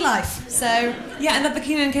 living a happy life. So, Yeah, and that the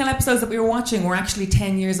Kenan and Kel episodes that we were watching were actually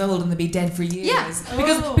 10 years old and they'd be dead for years. Yeah.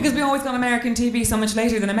 Because we always got American TV so much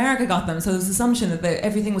later than America got them, so there was this assumption that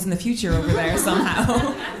everything was in the future over there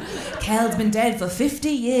somehow. Kel's been dead for 50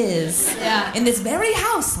 years. Yeah. In this very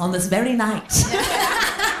house on this very night.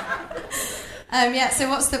 so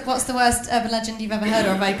what's the worst urban legend you've ever heard,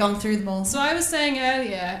 or have I gone through them all? So I was saying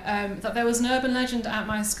earlier that there was an urban legend at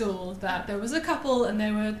my school that there was a couple and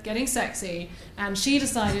they were getting sexy and she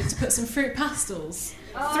decided to put some fruit pastels.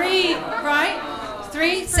 Three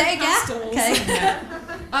fruit Say again? pastels Okay.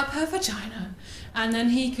 up her vagina. And then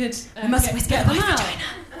he could must whisper get them my out. vagina.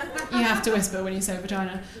 You have to whisper when you say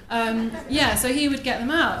vagina. So he would get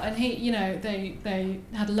them out and he, they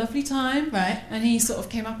had a lovely time. Right. And he sort of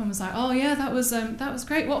came up and was like, oh yeah, that was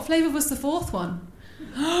great. What flavour was the fourth one?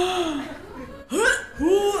 And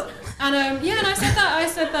and I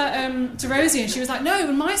said that to Rosie, and she was like, no,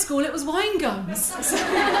 in my school it was wine gums. So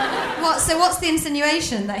what's the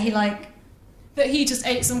insinuation that he like? That he just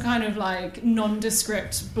ate some kind of like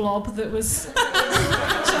nondescript blob that was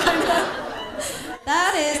China.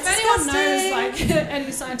 That is If anyone disgusting. knows like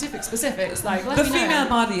any scientific specifics, like let The me know. female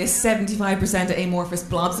body is 75% amorphous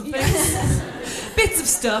blobs of things. Bits of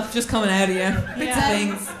stuff just coming out of you. Bits of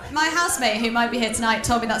things. My housemate, who might be here tonight,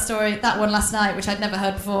 told me that one last night, which I'd never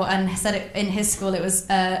heard before, and said it in his school it was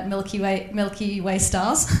Milky Way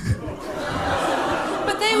stars.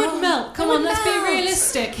 But they would melt. Come on, let's be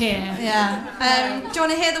realistic here. Yeah. Do you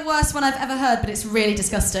want to hear the worst one I've ever heard? But it's really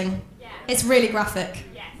disgusting. Yeah. It's really graphic.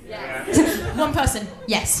 Yes. One person,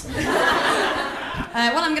 yes.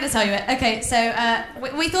 Well, I'm going to tell you it. Okay, so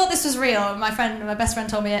we thought this was real. My best friend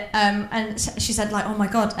told me it, and she said, like, oh my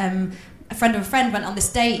god, a friend of a friend went on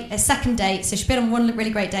this date, a second date. So she'd been on one really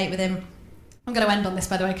great date with him. I'm going to end on this,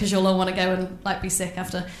 by the way, because you'll all want to go and like be sick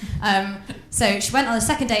after. So she went on a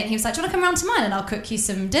second date, and he was like, do you want to come round to mine and I'll cook you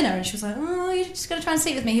some dinner? And she was like, oh, you're just going to try and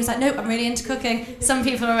sleep with me? He was like, nope, I'm really into cooking. Some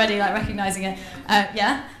people are already like recognising it.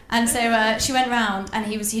 Yeah. And so she went round, and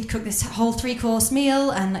he'd cooked this whole 3-course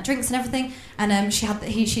meal and like, drinks and everything. And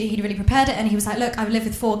he'd really prepared it. And he was like, "Look, I live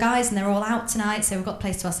with 4 guys, and they're all out tonight, so we've got the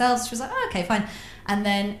place to ourselves." She was like, "Oh, okay, fine." And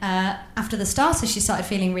then after the starter, she started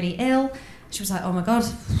feeling really ill. She was like, "Oh my god,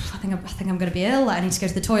 I think I'm going to be ill. Like, I need to go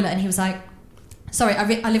to the toilet." And he was like, "Sorry, I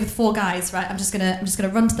live with 4 guys, right? I'm just gonna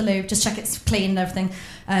run to the loo, just check it's clean and everything.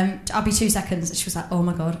 I'll be 2 seconds." And she was like, "Oh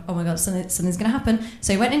my god, something's gonna happen."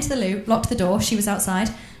 So he went into the loo, locked the door. She was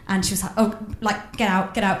outside, and she was like, "Oh, like get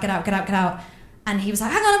out." And he was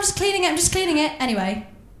like, "Hang on, I'm just cleaning it." Anyway,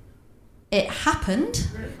 it happened.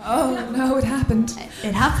 Oh no, it happened.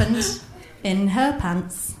 It happened in her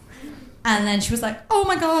pants. And then she was like, "Oh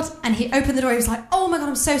my god!" And he opened the door. He was like, "Oh my god,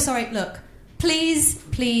 I'm so sorry. Look, please,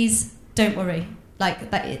 don't worry.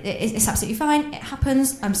 Like that, it's absolutely fine. It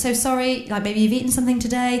happens. I'm so sorry. Like maybe you've eaten something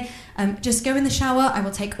today. Just go in the shower. I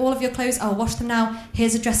will take all of your clothes. I'll wash them now.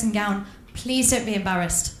 Here's a dressing gown. Please don't be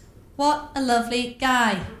embarrassed." What a lovely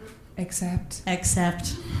guy. Except.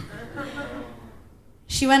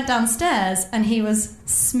 She went downstairs, and he was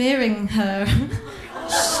smearing her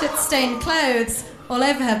shit-stained clothes all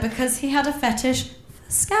over her because he had a fetish for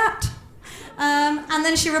scat. And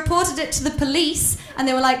then she reported it to the police, and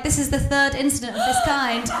they were like, "This is the 3rd incident of this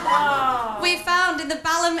kind we found in the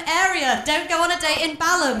Balham area. Don't go on a date in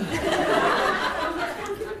Balham."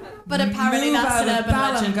 But apparently Move that's out an of urban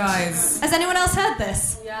Balham, legend. guys. Has anyone else heard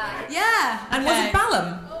this? Yeah. And was it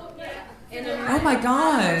Balham? Oh my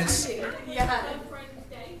god.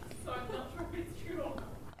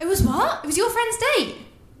 It was what? It was your friend's date?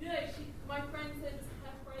 My friend said it was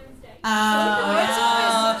her friend's day.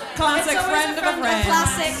 Classic It's always friend of a friend.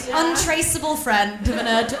 Classic, untraceable friend of an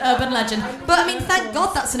urban legend. But I mean, thank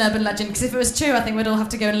God that's an urban legend, because if it was true, I think we'd all have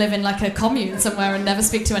to go and live in like a commune somewhere and never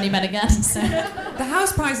speak to any men again. So. The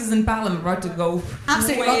house prices in Balham are about to go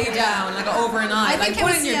Absolutely way rocket down, like overnight. I Like think it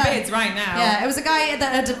put was, in your yeah. bids right now. Yeah, it was a guy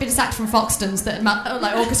that had been sacked from Foxtons that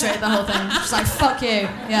like orchestrated the whole thing. Just like, fuck you.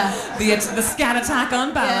 Yeah. The scat attack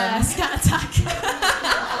on Balham. Yeah, scat attack.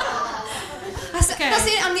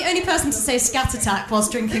 I'm the only person to say scat attack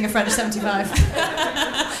whilst drinking a French 75.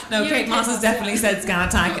 No, Kate Moss has definitely said scat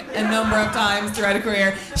attack a number of times throughout her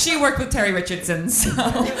career. She worked with Terry Richardson, so...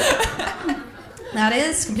 That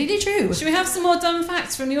is completely true. Should we have some more dumb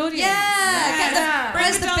facts from the audience? Yeah.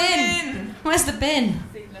 Where's the Bring bin? Where's the bin?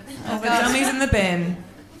 Oh, the dummies in the bin.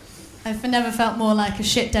 I've never felt more like a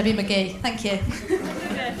shit Debbie McGee. Thank you.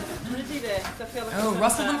 Oh,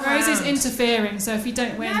 Russell and Rosie's interfering, so if you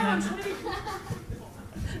don't win, then...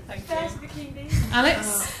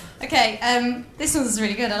 Alex? Okay, this one's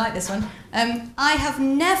really good. I like this one. I have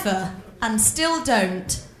never, and still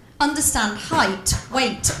don't, understand height,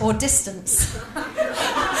 weight, or distance.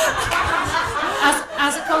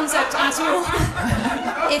 As a concept at all.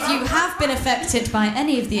 If you have been affected by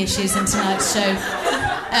any of the issues in tonight's show,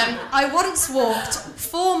 I once walked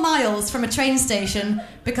 4 miles from a train station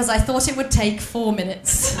because I thought it would take 4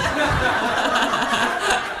 minutes.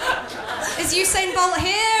 Is Usain Bolt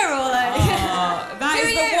here, or like? That is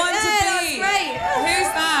the one to beat. Great. Who's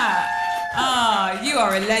that? You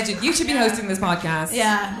are a legend. You should be hosting this podcast.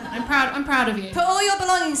 Yeah, I'm proud of you. put all your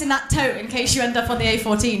belongings in that tote in case you end up on the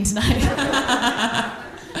A14 tonight.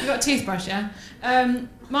 You got a toothbrush, yeah?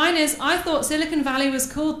 Mine is, I thought Silicon Valley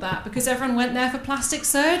was called that because everyone went there for plastic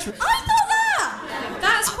surgery. I thought that.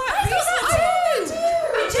 That's quite I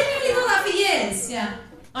genuinely thought that for years. Yeah.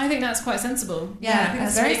 I think that's quite sensible. Yeah, I think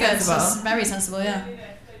that's very really good. sensible. It's very sensible. Yeah.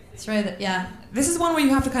 It's really yeah. This is one where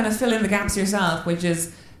you have to kind of fill in the gaps yourself, which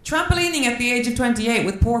is trampolining at the age of 28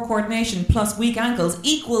 with poor coordination plus weak ankles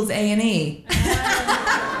equals A&E.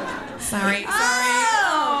 Sorry.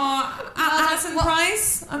 Oh! Alison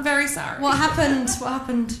Price, I'm very sorry. What happened?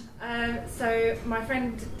 So my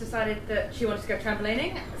friend decided that she wanted to go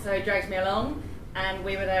trampolining, so dragged me along, and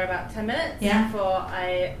we were there about 10 minutes before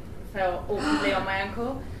I fell awkwardly on my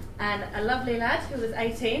ankle. And a lovely lad who was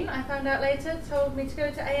 18, I found out later, told me to go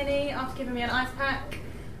to A&E after giving me an ice pack.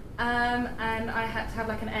 And I had to have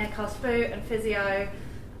like an air cast boot and physio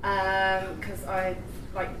because I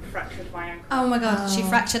fractured my ankle. Oh my god, she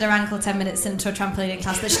fractured her ankle 10 minutes into a trampolining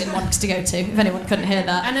class that she didn't want us to go to, if anyone couldn't hear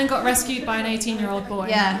that. And then got rescued by an 18-year-old boy.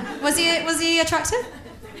 Yeah. Was he attractive?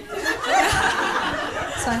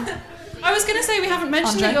 Fine. I was going to say we haven't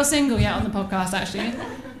mentioned Andre? that you're single yet on the podcast, actually.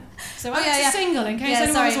 So Alex is single, in case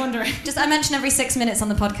anyone was wondering. Just I mention every 6 minutes on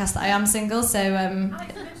the podcast that I am single, so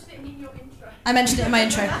I mentioned it in my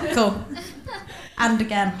intro. Cool. And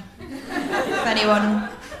again. If anyone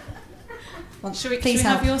wants, Should we please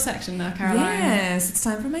help. have your section now, Caroline? Yes, it's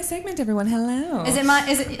time for my segment, everyone. Hello. Is it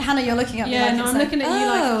Hannah, you're looking at me Yeah, like no, it's I'm looking at you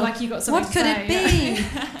like you got something what to could say. it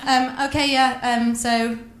be? Okay, yeah,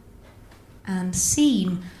 so And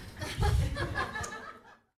scene.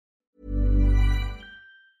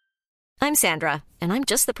 I'm Sandra, and I'm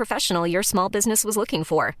just the professional your small business was looking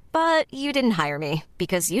for. But you didn't hire me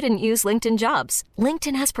because you didn't use LinkedIn Jobs.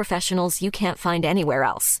 LinkedIn has professionals you can't find anywhere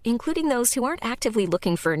else, including those who aren't actively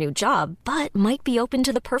looking for a new job, but might be open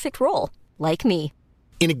to the perfect role, like me.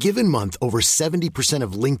 In a given month, over 70%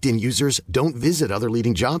 of LinkedIn users don't visit other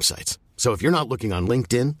leading job sites. So if you're not looking on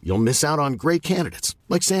LinkedIn, you'll miss out on great candidates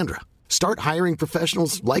like Sandra. Start hiring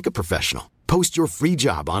professionals like a professional. Post your free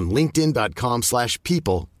job on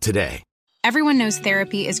linkedin.com/people today. Everyone knows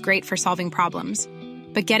therapy is great for solving problems,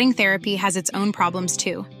 but getting therapy has its own problems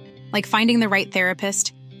too, like finding the right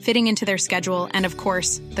therapist, fitting into their schedule, and of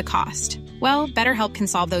course, the cost. Well, BetterHelp can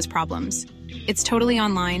solve those problems. It's totally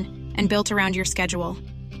online and built around your schedule.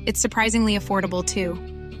 It's surprisingly affordable too.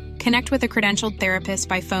 Connect with a credentialed therapist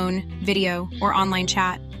by phone, video, or online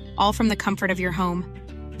chat, all from the comfort of your home.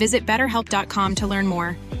 Visit BetterHelp.com to learn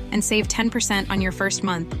more and save 10% on your first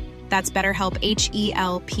month. That's BetterHelp,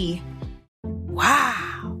 H-E-L-P.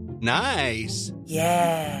 Wow. Nice.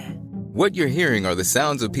 Yeah. What you're hearing are the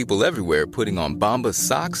sounds of people everywhere putting on Bombas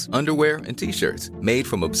socks, underwear, and T-shirts made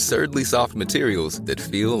from absurdly soft materials that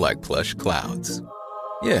feel like plush clouds.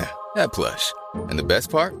 Yeah, that plush. And the best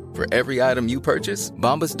part? For every item you purchase,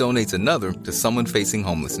 Bombas donates another to someone facing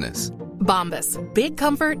homelessness. Bombas. Big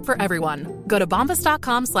comfort for everyone. Go to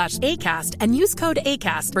bombas.com/ACAST and use code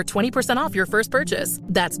ACAST for 20% off your first purchase.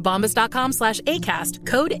 That's bombas.com/ACAST.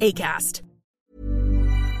 Code ACAST.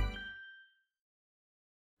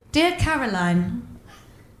 Dear Caroline,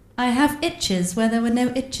 I have itches where there were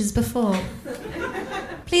no itches before.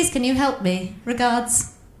 Please can you help me?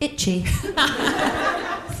 Regards, Itchy.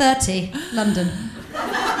 30, London.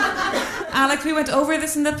 Alex, we went over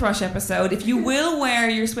this in the thrush episode. If you will wear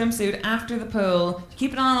your swimsuit after the pool,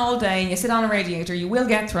 keep it on all day, and you sit on a radiator, you will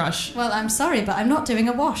get thrush. Well, I'm sorry, but I'm not doing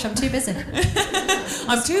a wash. I'm too busy.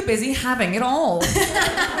 I'm too busy having it all.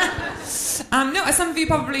 No, as some of you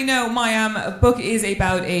probably know, my book is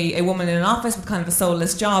about a woman in an office with kind of a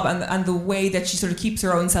soulless job, and the way that she sort of keeps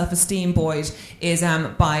her own self-esteem buoyed is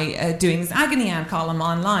by doing this Agony Aunt column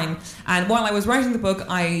online. And while I was writing the book,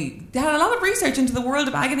 I had a lot of research into the world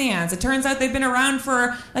of Agony Aunts. It turns out they've been around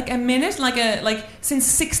for like a minute, like since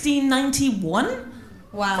 1691.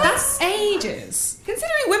 Wow. That's ages.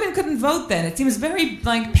 Considering women couldn't vote then, it seems very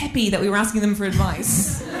like peppy that we were asking them for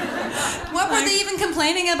advice. What were they even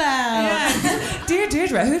complaining about? Yeah. Dear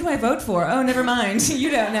Deirdre, who do I vote for? Oh, never mind. You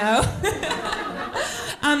don't know.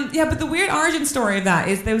 Yeah, but the weird origin story of that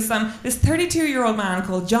is there was this 32-year-old man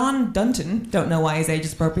called John Dunton. Don't know why his age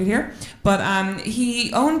is appropriate here. But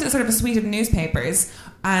he owned sort of a suite of newspapers,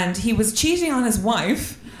 and he was cheating on his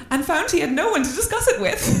wife and found he had no one to discuss it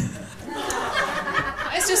with.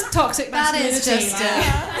 It's just toxic That masculinity. is just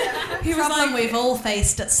a problem we've all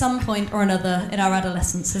faced at some point or another in our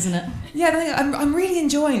adolescence, isn't it? Yeah, I'm really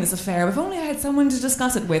enjoying this affair. If only I had someone to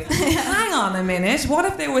discuss it with. Hang on a minute. What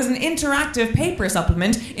if there was an interactive paper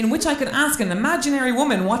supplement in which I could ask an imaginary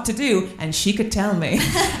woman what to do and she could tell me?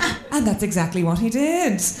 And that's exactly what he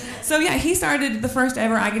did. So yeah, he started the first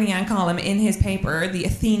ever Agony Aunt column in his paper, the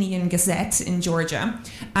Athenian Gazette in Georgia.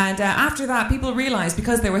 And after that, people realised,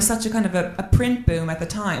 because there was such a kind of a print boom at the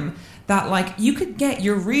time, that like you could get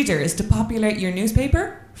your readers to populate your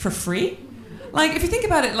newspaper for free. Like, if you think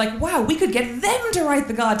about it, like, wow, we could get them to write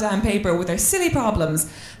the goddamn paper with their silly problems.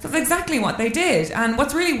 So that's exactly what they did. And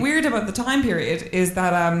what's really weird about the time period is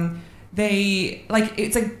that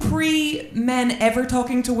it's like pre-men ever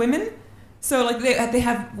talking to women. So like they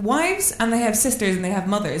have wives and they have sisters and they have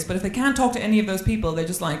mothers, but if they can't talk to any of those people, they're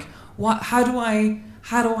just like, what? How do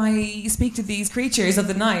I speak to these creatures of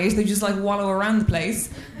the night? They just like wallow around the place.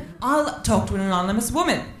 I'll talk to an anonymous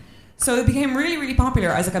woman. So it became really, really popular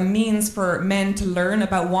as like a means for men to learn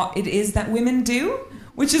about what it is that women do,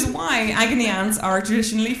 which is why agony aunts are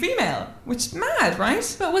traditionally female. Which is mad,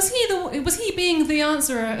 right? But was he being the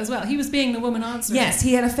answerer as well? He was being the woman answerer. Yes,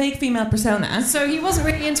 he had a fake female persona. So he wasn't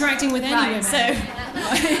really interacting with any women. So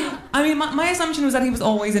I mean, my assumption was that he was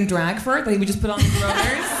always in drag for it, that he would just put on his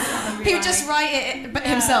rollers. He would just write it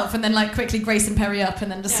himself and then like quickly Grayson Perry up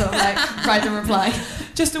and then just sort of like write the reply.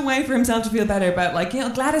 Just a way for himself to feel better about like,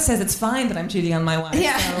 Gladys says it's fine that I'm cheating on my wife.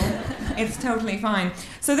 Yeah. So it's totally fine.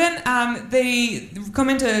 So then they come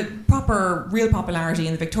into proper real popularity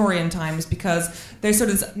in the Victorian times because there's sort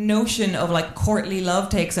of this notion of like courtly love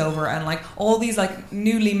takes over, and like all these like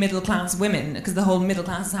newly middle class women, because the whole middle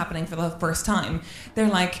class is happening for the first time, they're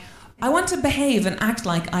like, I want to behave and act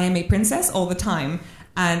like I am a princess all the time.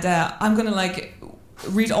 And I'm going to like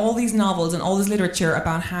read all these novels and all this literature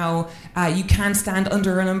about how you can't stand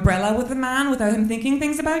under an umbrella with a man without him thinking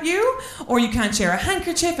things about you, or you can't share a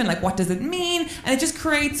handkerchief, and like, what does it mean? And it just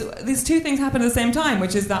creates these two things happen at the same time,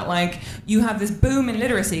 which is that like you have this boom in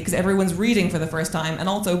literacy because everyone's reading for the first time, and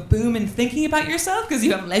also boom in thinking about yourself because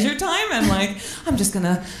you have leisure time and like, I'm just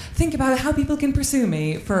gonna think about how people can pursue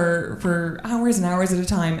me for hours and hours at a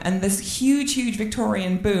time. And this huge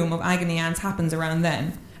Victorian boom of agony aunts happens around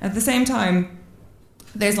then. At the same time,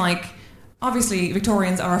 there's like, obviously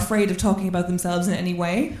Victorians are afraid of talking about themselves in any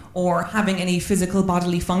way or having any physical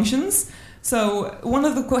bodily functions. So one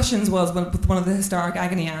of the questions was, with one of the historic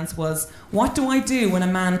agony aunts was, what do I do when a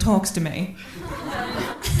man talks to me?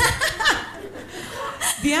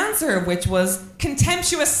 The answer of which was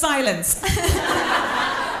contemptuous silence.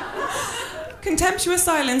 Contemptuous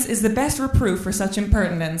silence is the best reproof for such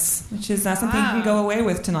impertinence, which is something you can go away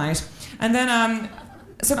with tonight. And then,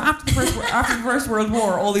 so after the First World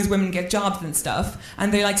War, all these women get jobs and stuff,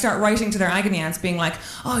 and they like start writing to their agony aunts, being like,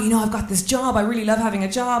 "Oh, you know, I've got this job. I really love having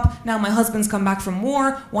a job. Now my husband's come back from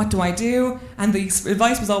war. What do I do?" And the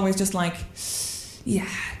advice was always just like, "Yeah,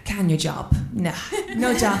 can your job? Nah,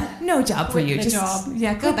 no job for you. Just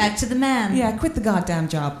go back to the man. Yeah, quit the goddamn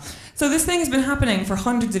job." So this thing has been happening for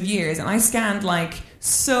hundreds of years, and I scanned like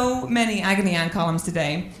so many agony aunt columns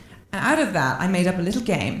today, and out of that I made up a little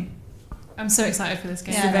game. I'm so excited for this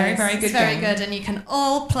game. It's a very, very good game. It's very good, and you can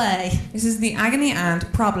all play. This is the agony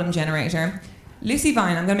aunt problem generator. Lucy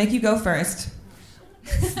Vine, I'm going to make you go first.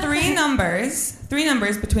 Three numbers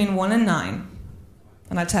between 1 and 9,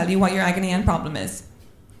 and I'll tell you what your agony aunt problem is.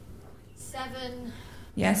 7.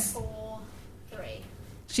 Yes. 4, 3.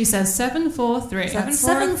 She says 7, 4, 3.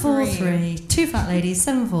 7, 4, 3. Two fat ladies.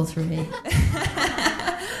 7, 4, 3.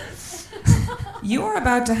 You are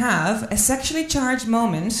about to have a sexually charged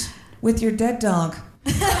moment with your dead dog.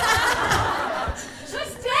 She's dead.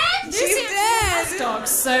 She's dead. Dog.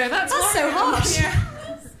 So that's so harsh. Yeah.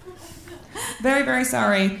 Very, very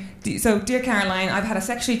sorry. So, dear Caroline, I've had a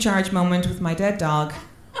sexually charged moment with my dead dog.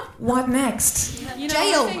 What next? You know,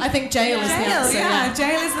 jail. I think jail is the answer. Yeah,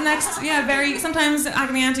 jail is the next. Yeah, very. Sometimes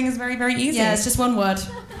agony aunting is very, very easy. Yeah, it's just one word.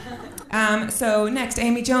 So next,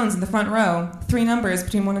 Amy Jones in the front row. 3 numbers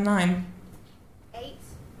between 1 and 9. 8,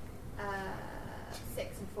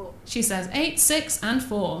 6 and 4. She says 8, 6 and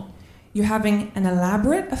 4. You're having an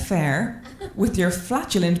elaborate affair with your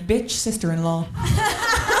flatulent bitch sister-in-law.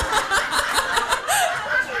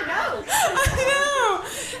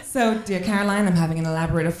 So, dear Caroline, I'm having an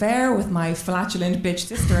elaborate affair with my flatulent bitch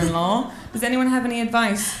sister-in-law. Does anyone have any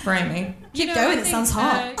advice for Amy? Keep going, it sounds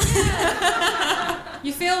hot.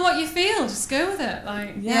 You feel what you feel, just go with it.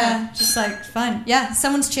 Like yeah, just like, fine. Yeah,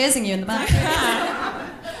 someone's chasing you in the back.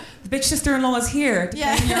 The bitch sister-in-law is here to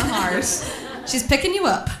play in your heart. She's picking you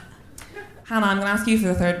up. Hannah, I'm going to ask you for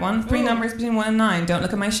the third one. 3 numbers between 1 and 9. Don't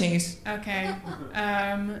look at my sheet. Okay.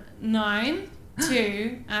 9,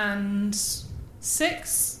 2 and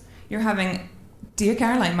 6. You're having, dear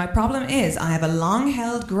Caroline, my problem is I have a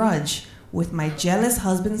long-held grudge with my jealous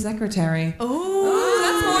husband secretary. Oh,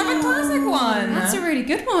 that's more of a classic one. That's a really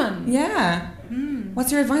good one. Yeah.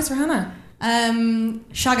 What's your advice for Hannah?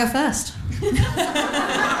 Shall I go first?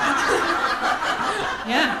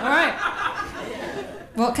 Yeah, all right.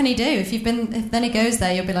 What can he do? If then he goes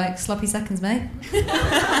there, you'll be like, sloppy seconds, mate.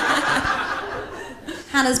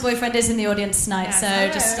 Hannah's boyfriend is in the audience tonight, so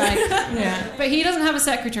just like... Yeah. But he doesn't have a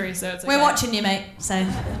secretary, so it's okay. We're watching you, mate, so...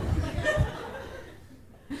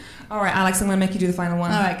 All right, Alex, I'm going to make you do the final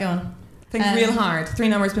one. All right, go on. Think real hard. 3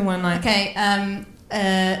 numbers between 1 and 9. Okay,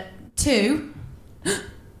 2,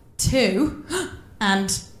 2,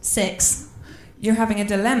 and 6. You're having a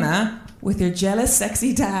dilemma with your jealous,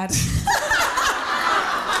 sexy dad.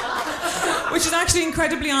 Which is actually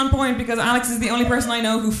incredibly on point because Alex is the only person I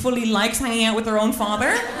know who fully likes hanging out with their own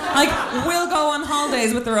father. Like, will go on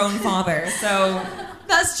holidays with their own father. So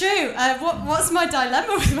that's true. What's my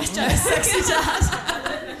dilemma with my jealous, sexy dad?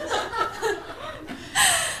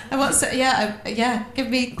 Give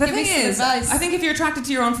me some advice. I think if you're attracted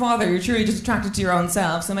to your own father, you're truly just attracted to your own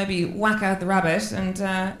self. So maybe whack out the rabbit and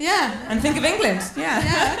and think of England. Yeah.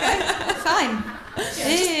 Yeah. Okay. Fine.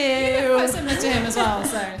 Yeah, you look quite similar to him as well.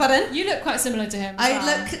 So. Pardon? You look quite similar to him. I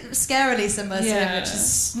look scarily similar to him, which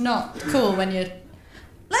is not cool when you're.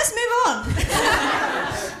 Let's move on.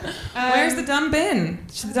 Where's the dumb bin?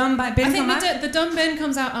 Should the dumb bin come out? I think the dumb bin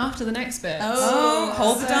comes out after the next bit.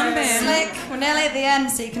 Hold the dumb bin. Slick. We're nearly at the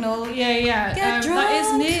end, so you can all get drunk. That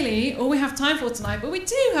is nearly all we have time for tonight, but we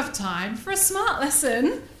do have time for a smart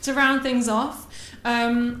lesson to round things off.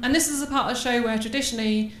 And this is a part of the show where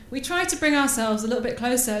traditionally we try to bring ourselves a little bit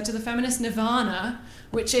closer to the feminist nirvana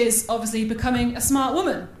which is obviously becoming a smart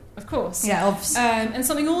woman, of course. Yeah, obviously. And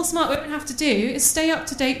something all smart women have to do is stay up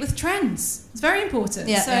to date with trends. It's very important.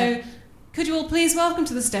 Could you all please welcome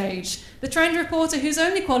to the stage the trend reporter whose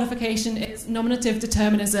only qualification is nominative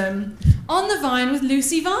determinism, On the Vine with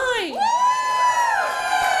Lucy Vine.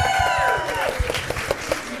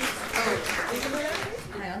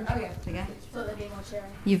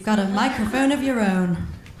 You've got a microphone of your own.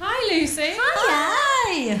 Hi, Lucy.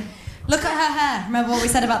 Hi. Look at her hair. Remember what we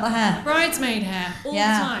said about the hair? Bridesmaid hair all the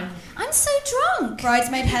time. I'm so drunk.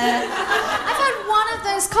 Bridesmaid hair. I've had one of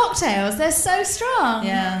those cocktails. They're so strong.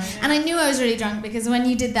 Yeah. And I knew I was really drunk because when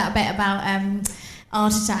you did that bit about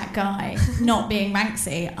Art Attack guy not being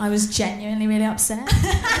Banksy, I was genuinely really upset.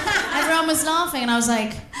 Everyone was laughing and I was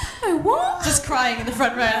like, oh, what? Just crying in the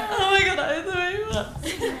front row. Oh my God,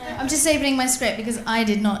 I'm disabling my script because I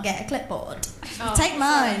did not get a clipboard. Oh, take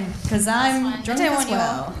mine, because I'm drunk as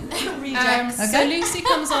well. Rejects. So Lucy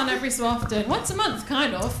comes on every so often, once a month,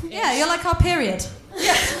 kind of. Yeah, you're like our period.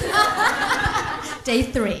 Day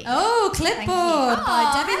 3. Oh, clipboard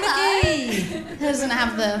by Debbie McGee. Who doesn't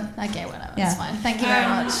have the... Okay, whatever, it's fine. Thank you very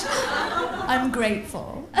much. I'm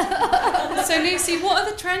grateful. So Lucy, what are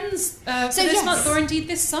the trends for this month, or indeed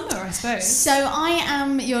this summer, I suppose? So I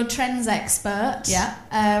am your trends expert.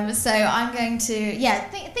 Yeah. So I'm going to...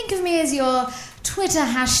 think of me as your Twitter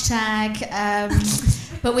hashtag...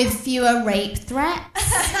 but with fewer rape threats.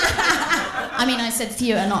 I mean, I said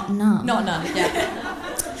fewer, not none. Not none,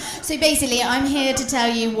 yeah. So basically, I'm here to tell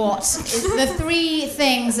you what is the 3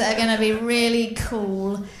 things that are going to be really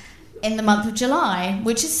cool in the month of July,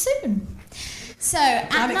 which is soon. So,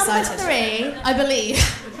 at I'm number excited. 3, I believe...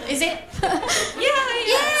 Is it?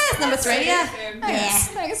 Yeah, number 3, yeah. Oh, yes.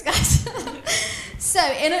 Thanks, guys. So,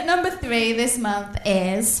 in at number 3 this month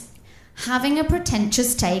is... having a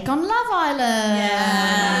pretentious take on Love Island.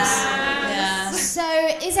 Yes. So,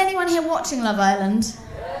 is anyone here watching Love Island?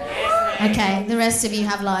 Okay, the rest of you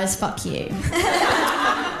have lives, fuck you.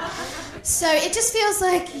 So it just feels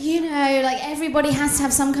like, like everybody has to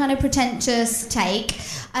have some kind of pretentious take.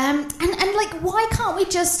 And like, why can't we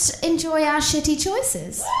just enjoy our shitty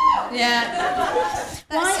choices? Yeah.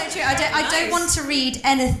 That's so true. I don't want to read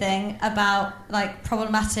anything about like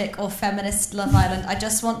problematic or feminist Love Island. I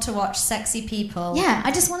just want to watch sexy people. Yeah,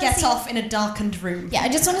 I just want to get off in a darkened room. Yeah, I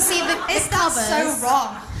just want to see the Is that so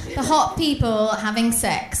wrong? The hot people having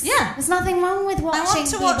sex. Yeah. There's nothing wrong with watching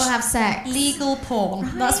people have sex. Legal porn.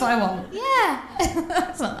 Right. That's what I want. Yeah.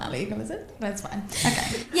 It's not that legal, is it? That's fine.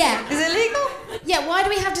 Okay. Yeah. Is it legal? Yeah, why do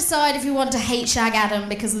we have to decide if we want to hate Shag Adam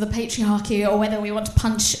because of the patriarchy or whether we want to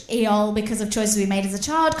punch Eeyore because of choices we made as a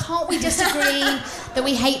child? Can't we just agree that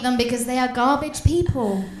we hate them because they are garbage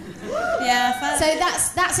people? Yeah. So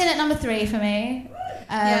that's in at number 3 for me.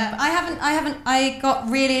 I got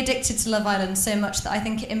really addicted to Love Island so much that I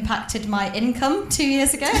think it impacted my income 2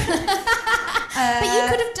 years ago. But you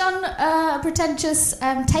could have done a pretentious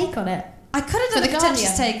take on it. I could have done a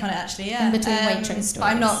pretentious take on it, actually, yeah. In between waitress but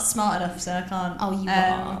I'm not smart enough, so I can't. Oh, you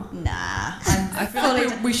are. Nah. I feel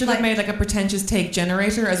like we should have made like a pretentious take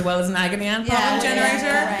generator as well as an agony aunt problem generator.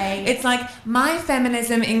 Yeah. It's like, my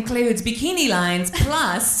feminism includes bikini lines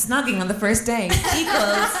plus snogging on the first date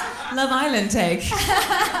equals Love Island take.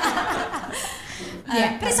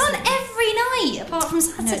 Yeah, but it's on every night apart from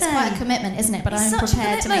Saturday. No, it's quite a commitment, isn't it? But I'm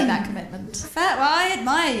prepared to make that commitment. Fair. Well, I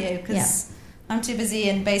admire you because I'm too busy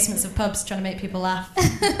in basements of pubs trying to make people laugh.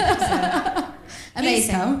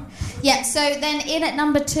 Amazing. Yeah, so then in at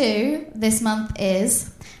number 2 this month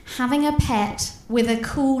is having a pet with a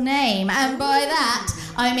cool name. And by that,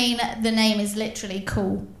 I mean the name is literally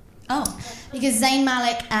cool. Oh. Because Zayn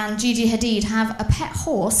Malik and Gigi Hadid have a pet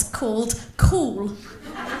horse called Cool.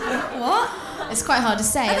 What? It's quite hard to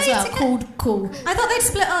say as well. Called Cool. I thought they'd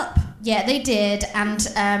split up. Yeah, they did, and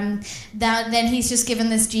then he's just given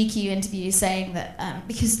this GQ interview saying that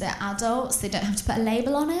because they're adults, they don't have to put a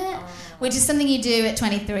label on it, which is something you do at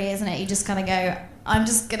 23, isn't it? You just kind of go, I'm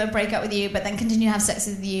just going to break up with you, but then continue to have sex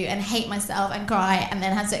with you and hate myself and cry, and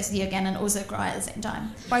then have sex with you again and also cry at the same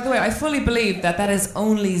time. By the way, I fully believe that is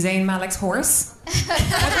only Zayn Malik's horse.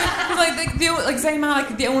 like Zayn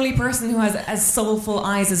Malik, the only person who has as soulful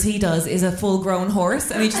eyes as he does is a full-grown horse,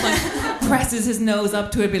 and he just like presses his nose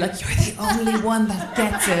up to it, be like, you're the only one that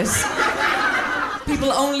gets it.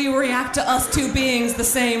 People only react to us two beings the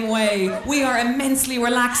same way. We are immensely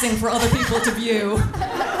relaxing for other people to view.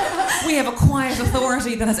 We have a quiet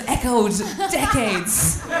authority that has echoed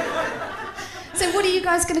decades. So what are you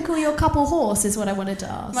guys going to call your couple horse is what I wanted to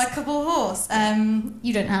ask. My couple horse?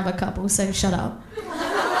 You don't have a couple, so shut up.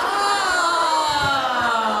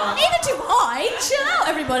 Neither do I. Chill out,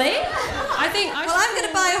 everybody. Well, I'm going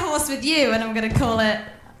to buy a horse with you, and I'm going to call it.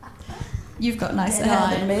 You've got nicer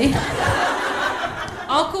hair than me.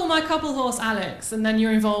 I'll call my couple horse Alex, and then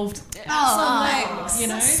you're involved. You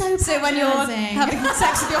know. So when you're having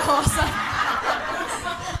sex with your horse,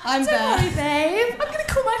 I'm there. Don't worry, babe. I'm going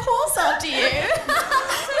to call my horse after you.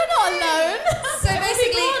 You're not alone. So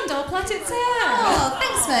basically, I'll plait its hair. Oh,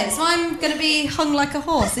 thanks, mate. So I'm going to be hung like a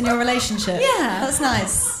horse in your relationship. Yeah. That's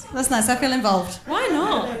nice. That's nice. I feel involved. Why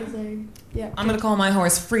not? Yeah. I'm going to call my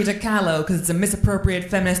horse Frida Kahlo because it's a misappropriate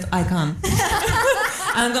feminist icon.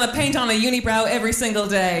 And I'm going to paint on a unibrow every single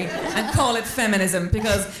day and call it feminism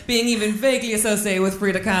because being even vaguely associated with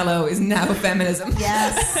Frida Kahlo is now feminism.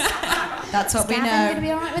 Yes. That's what we know. Gavin going to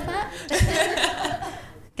be all right with that?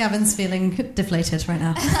 Gavin's feeling deflated right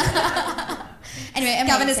now. Anyway,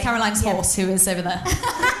 Gavin is Caroline's horse, who is over there.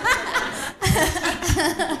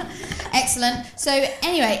 Excellent. So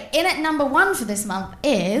anyway, in at number 1 for this month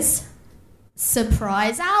is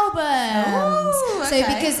surprise albums. Ooh, So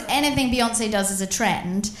okay. because anything Beyonce does is a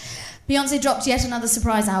trend, Beyonce dropped yet another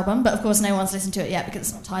surprise album, but of course no one's listened to it yet because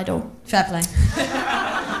it's not Tidal. Fair play.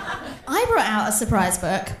 I brought out a surprise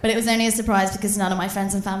book, but it was only a surprise because none of my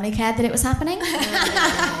friends and family cared that it was happening.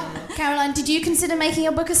 Caroline, did you consider making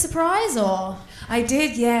your book a surprise, or...? I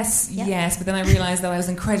did, yes, but then I realised that I was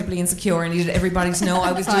incredibly insecure and needed everybody to know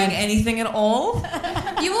I was doing anything at all.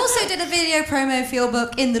 You also did a video promo for your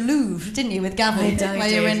book in the Louvre, didn't you, with Gavin? Where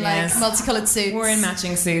you were in multicoloured suits. We're in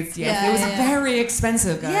matching suits, yes. Yeah, it was yeah. very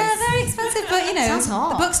expensive, guys. Yeah, very expensive, but you know, Sounds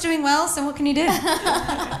hot. the book's doing well, so what can you do?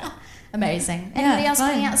 Amazing. Anybody else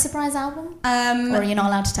putting out a surprise album? Or are you not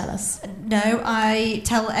allowed to tell us? No, I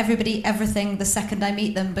tell everybody everything the second I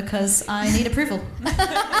meet them because I need approval.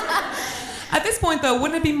 At this point, though,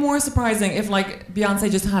 wouldn't it be more surprising if, like,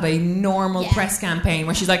 Beyonce just had a normal press campaign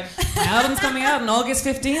where she's like, my album's coming out on August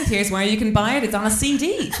 15th, here's where you can buy it, it's on a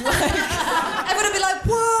CD. Everyone would be like,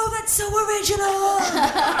 whoa, that's so original!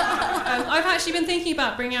 I've actually been thinking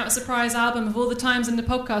about bringing out a surprise album of all the times in the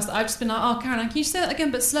podcast that I've just been like, oh, Caroline, can you say that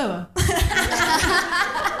again but slower?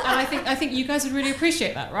 And I think you guys would really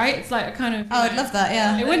appreciate that, right? It's like a kind of... Oh, I'd love that,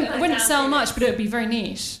 yeah. It wouldn't sell much, but it would be very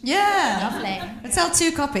niche. Yeah. Lovely. I'd sell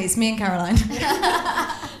 2 copies, me and Caroline.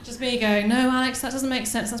 Just me going, no, Alex, that doesn't make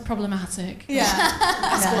sense, that's problematic. Yeah.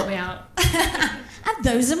 Escort me out. And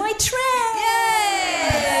those are my trends.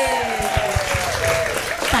 Yay!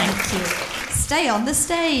 Thank you. Stay on the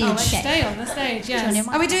stage. Oh, okay. Stay on the stage, yes.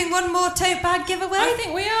 Are we doing one more tote bag giveaway? I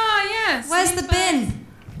think we are, yes. Where's the bin?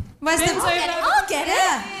 Where's the... Bin's over there. I'll get it.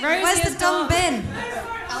 Yeah. Rosie Where's has the dumb got- bin?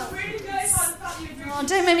 Oh,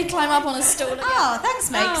 don't make me climb up on a stool again. Oh, thanks,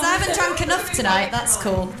 mate, because I haven't drank enough tonight. That's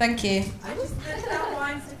cool. Thank you.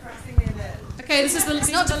 Okay, this is the,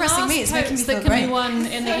 not the depressing last me, it's making me totes feel that can great. be won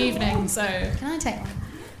in the evening, so... Can I take one?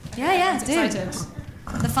 Yeah, I'm do. excited.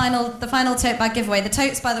 The final tote bag giveaway. The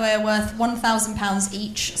totes, by the way, are worth £1,000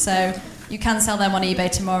 each, so you can sell them on eBay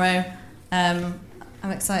tomorrow. I'm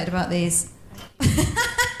excited about these.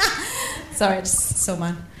 Sorry, I just saw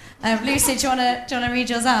mine. Lucy, do you want to read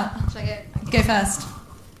yours out? Shall I go? Go first.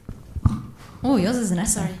 Oh, yours is an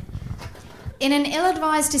essay. Sorry. In an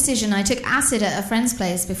ill-advised decision, I took acid at a friend's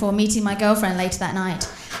place before meeting my girlfriend later that night.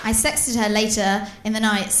 I sexted her later in the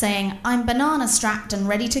night saying, I'm banana-strapped and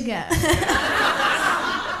ready to go.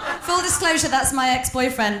 Full disclosure, that's my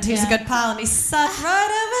ex-boyfriend, who's a good pal, and he's sat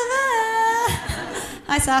right over there.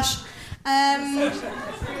 Hi, Sash.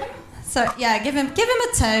 So yeah, give him a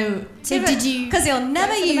tote. So did you? Because he'll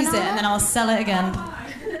never go for the use it, banana? and then I'll sell it again.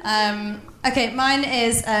 Okay, mine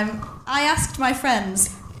is. I asked my friends,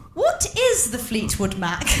 "What is the Fleetwood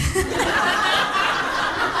Mac?" Is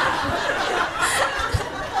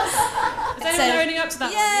anyone owning up to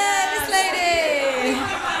that Yeah, this lady.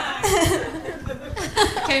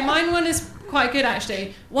 Okay, mine one is quite good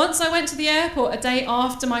actually. Once I went to the airport a day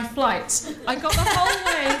after my flight. I got the whole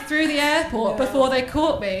way through the airport before they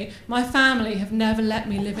caught me. My family have never let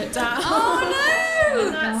me live it down. Oh no!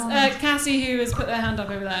 And that's Cassie, who has put their hand up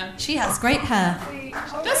over there. She has great hair. She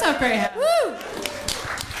does have great hair. Woo!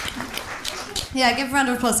 Yeah, give a round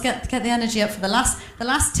of applause. Get the energy up for the last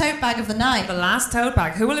tote bag of the night. The last tote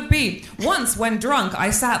bag. Who will it be? Once, when drunk, I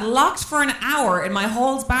sat locked for an hour in my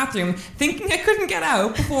hall's bathroom, thinking I couldn't get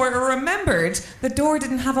out before I remembered the door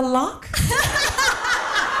didn't have a lock.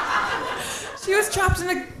 She was trapped in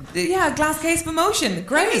a glass case of emotion.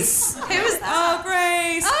 Grace. Who was that? Oh,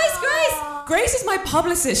 Grace. Oh, it's Grace. Grace is my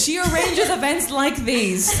publicist. She arranges events like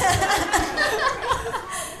these.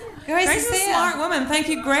 Grace is a smart woman. Thank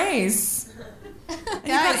you, Grace.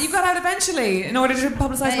 You got out eventually in order to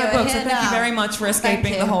publicise my book, so thank you very much for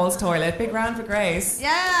escaping the hall's toilet. Big round for Grace.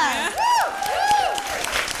 Yeah.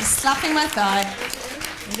 Just slapping my thigh.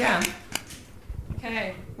 Yeah.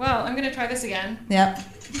 Okay, well, I'm going to try this again. Yep.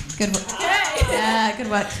 Good work. Okay. Yeah,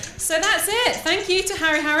 good work. So that's it. Thank you to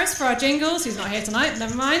Harry Harris for our jingles, who's not here tonight,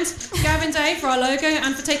 never mind. Gavin Day for our logo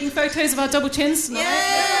and for taking photos of our double chins tonight.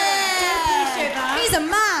 Appreciate that. He's a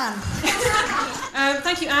man.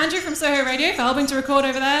 Thank you, Andrew from Soho Radio, for helping to record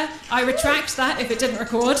over there. I retract that if it didn't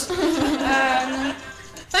record.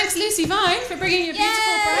 Thanks, Lucy Vine, for bringing your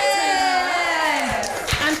beautiful bridesmaids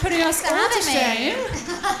and putting us all to shame.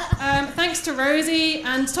 Thanks to Rosie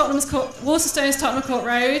and Waterstones Tottenham Court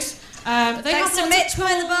Road. Thanks to Mitch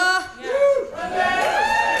behind the bar.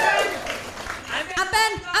 And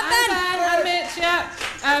Ben. And Mitch, yeah.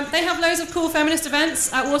 They have loads of cool feminist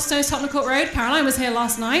events at Waterstones Tottenham Court Road. Caroline was here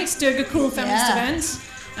last night doing a cool feminist event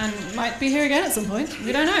and might be here again at some point.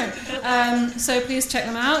 We don't know. So please check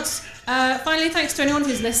them out. Finally, thanks to anyone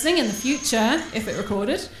who's listening in the future, if it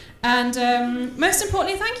recorded. And most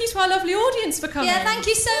importantly, thank you to our lovely audience for coming. Yeah, thank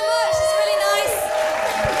you so much. It's really nice.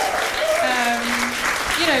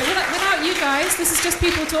 Without you guys, this is just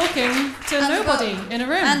people talking to nobody in a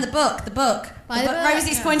room. And the book.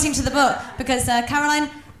 Rosie's pointing to the book because Caroline,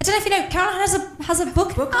 I don't know if you know, Caroline has a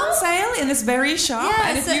book on sale in this very shop. Yeah,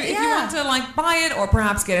 and if you want to buy it or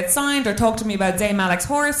perhaps get it signed or talk to me about Zayn Malik's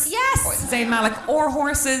horse, or Zayn Malik or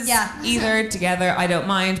horses, either together, I don't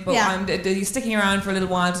mind. But I'm sticking around for a little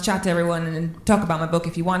while to chat to everyone and talk about my book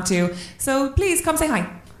if you want to. So please come say hi.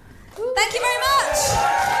 Thank you very much.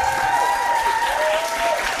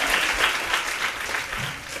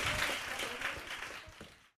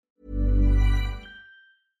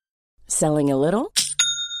 Selling a little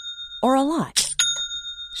or a lot?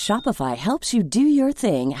 Shopify helps you do your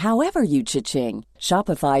thing however you cha-ching.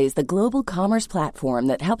 Shopify is the global commerce platform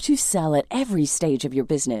that helps you sell at every stage of your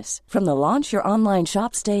business. From the launch your online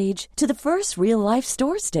shop stage to the first real-life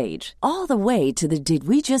store stage, all the way to the did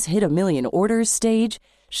we just hit a million orders stage.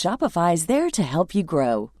 Shopify is there to help you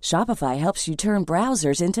grow. Shopify helps you turn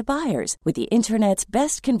browsers into buyers with the internet's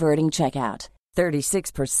best converting checkout.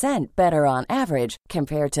 36% better on average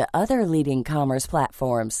compared to other leading commerce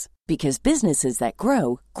platforms. Because businesses that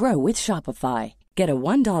grow with Shopify. Get a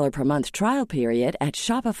 $1 per month trial period at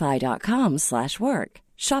shopify.com/work.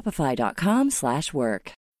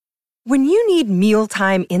 Shopify.com/work. When you need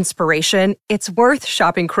mealtime inspiration, it's worth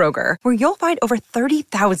shopping Kroger, where you'll find over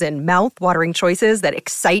 30,000 mouth-watering choices that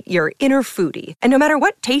excite your inner foodie. And no matter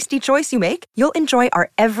what tasty choice you make, you'll enjoy our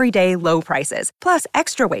everyday low prices, plus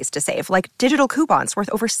extra ways to save, like digital coupons worth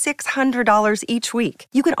over $600 each week.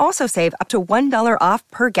 You can also save up to $1 off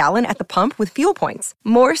per gallon at the pump with fuel points.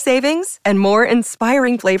 More savings and more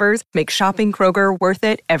inspiring flavors make shopping Kroger worth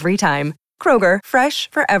it every time. Kroger, fresh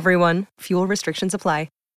for everyone. Fuel restrictions apply.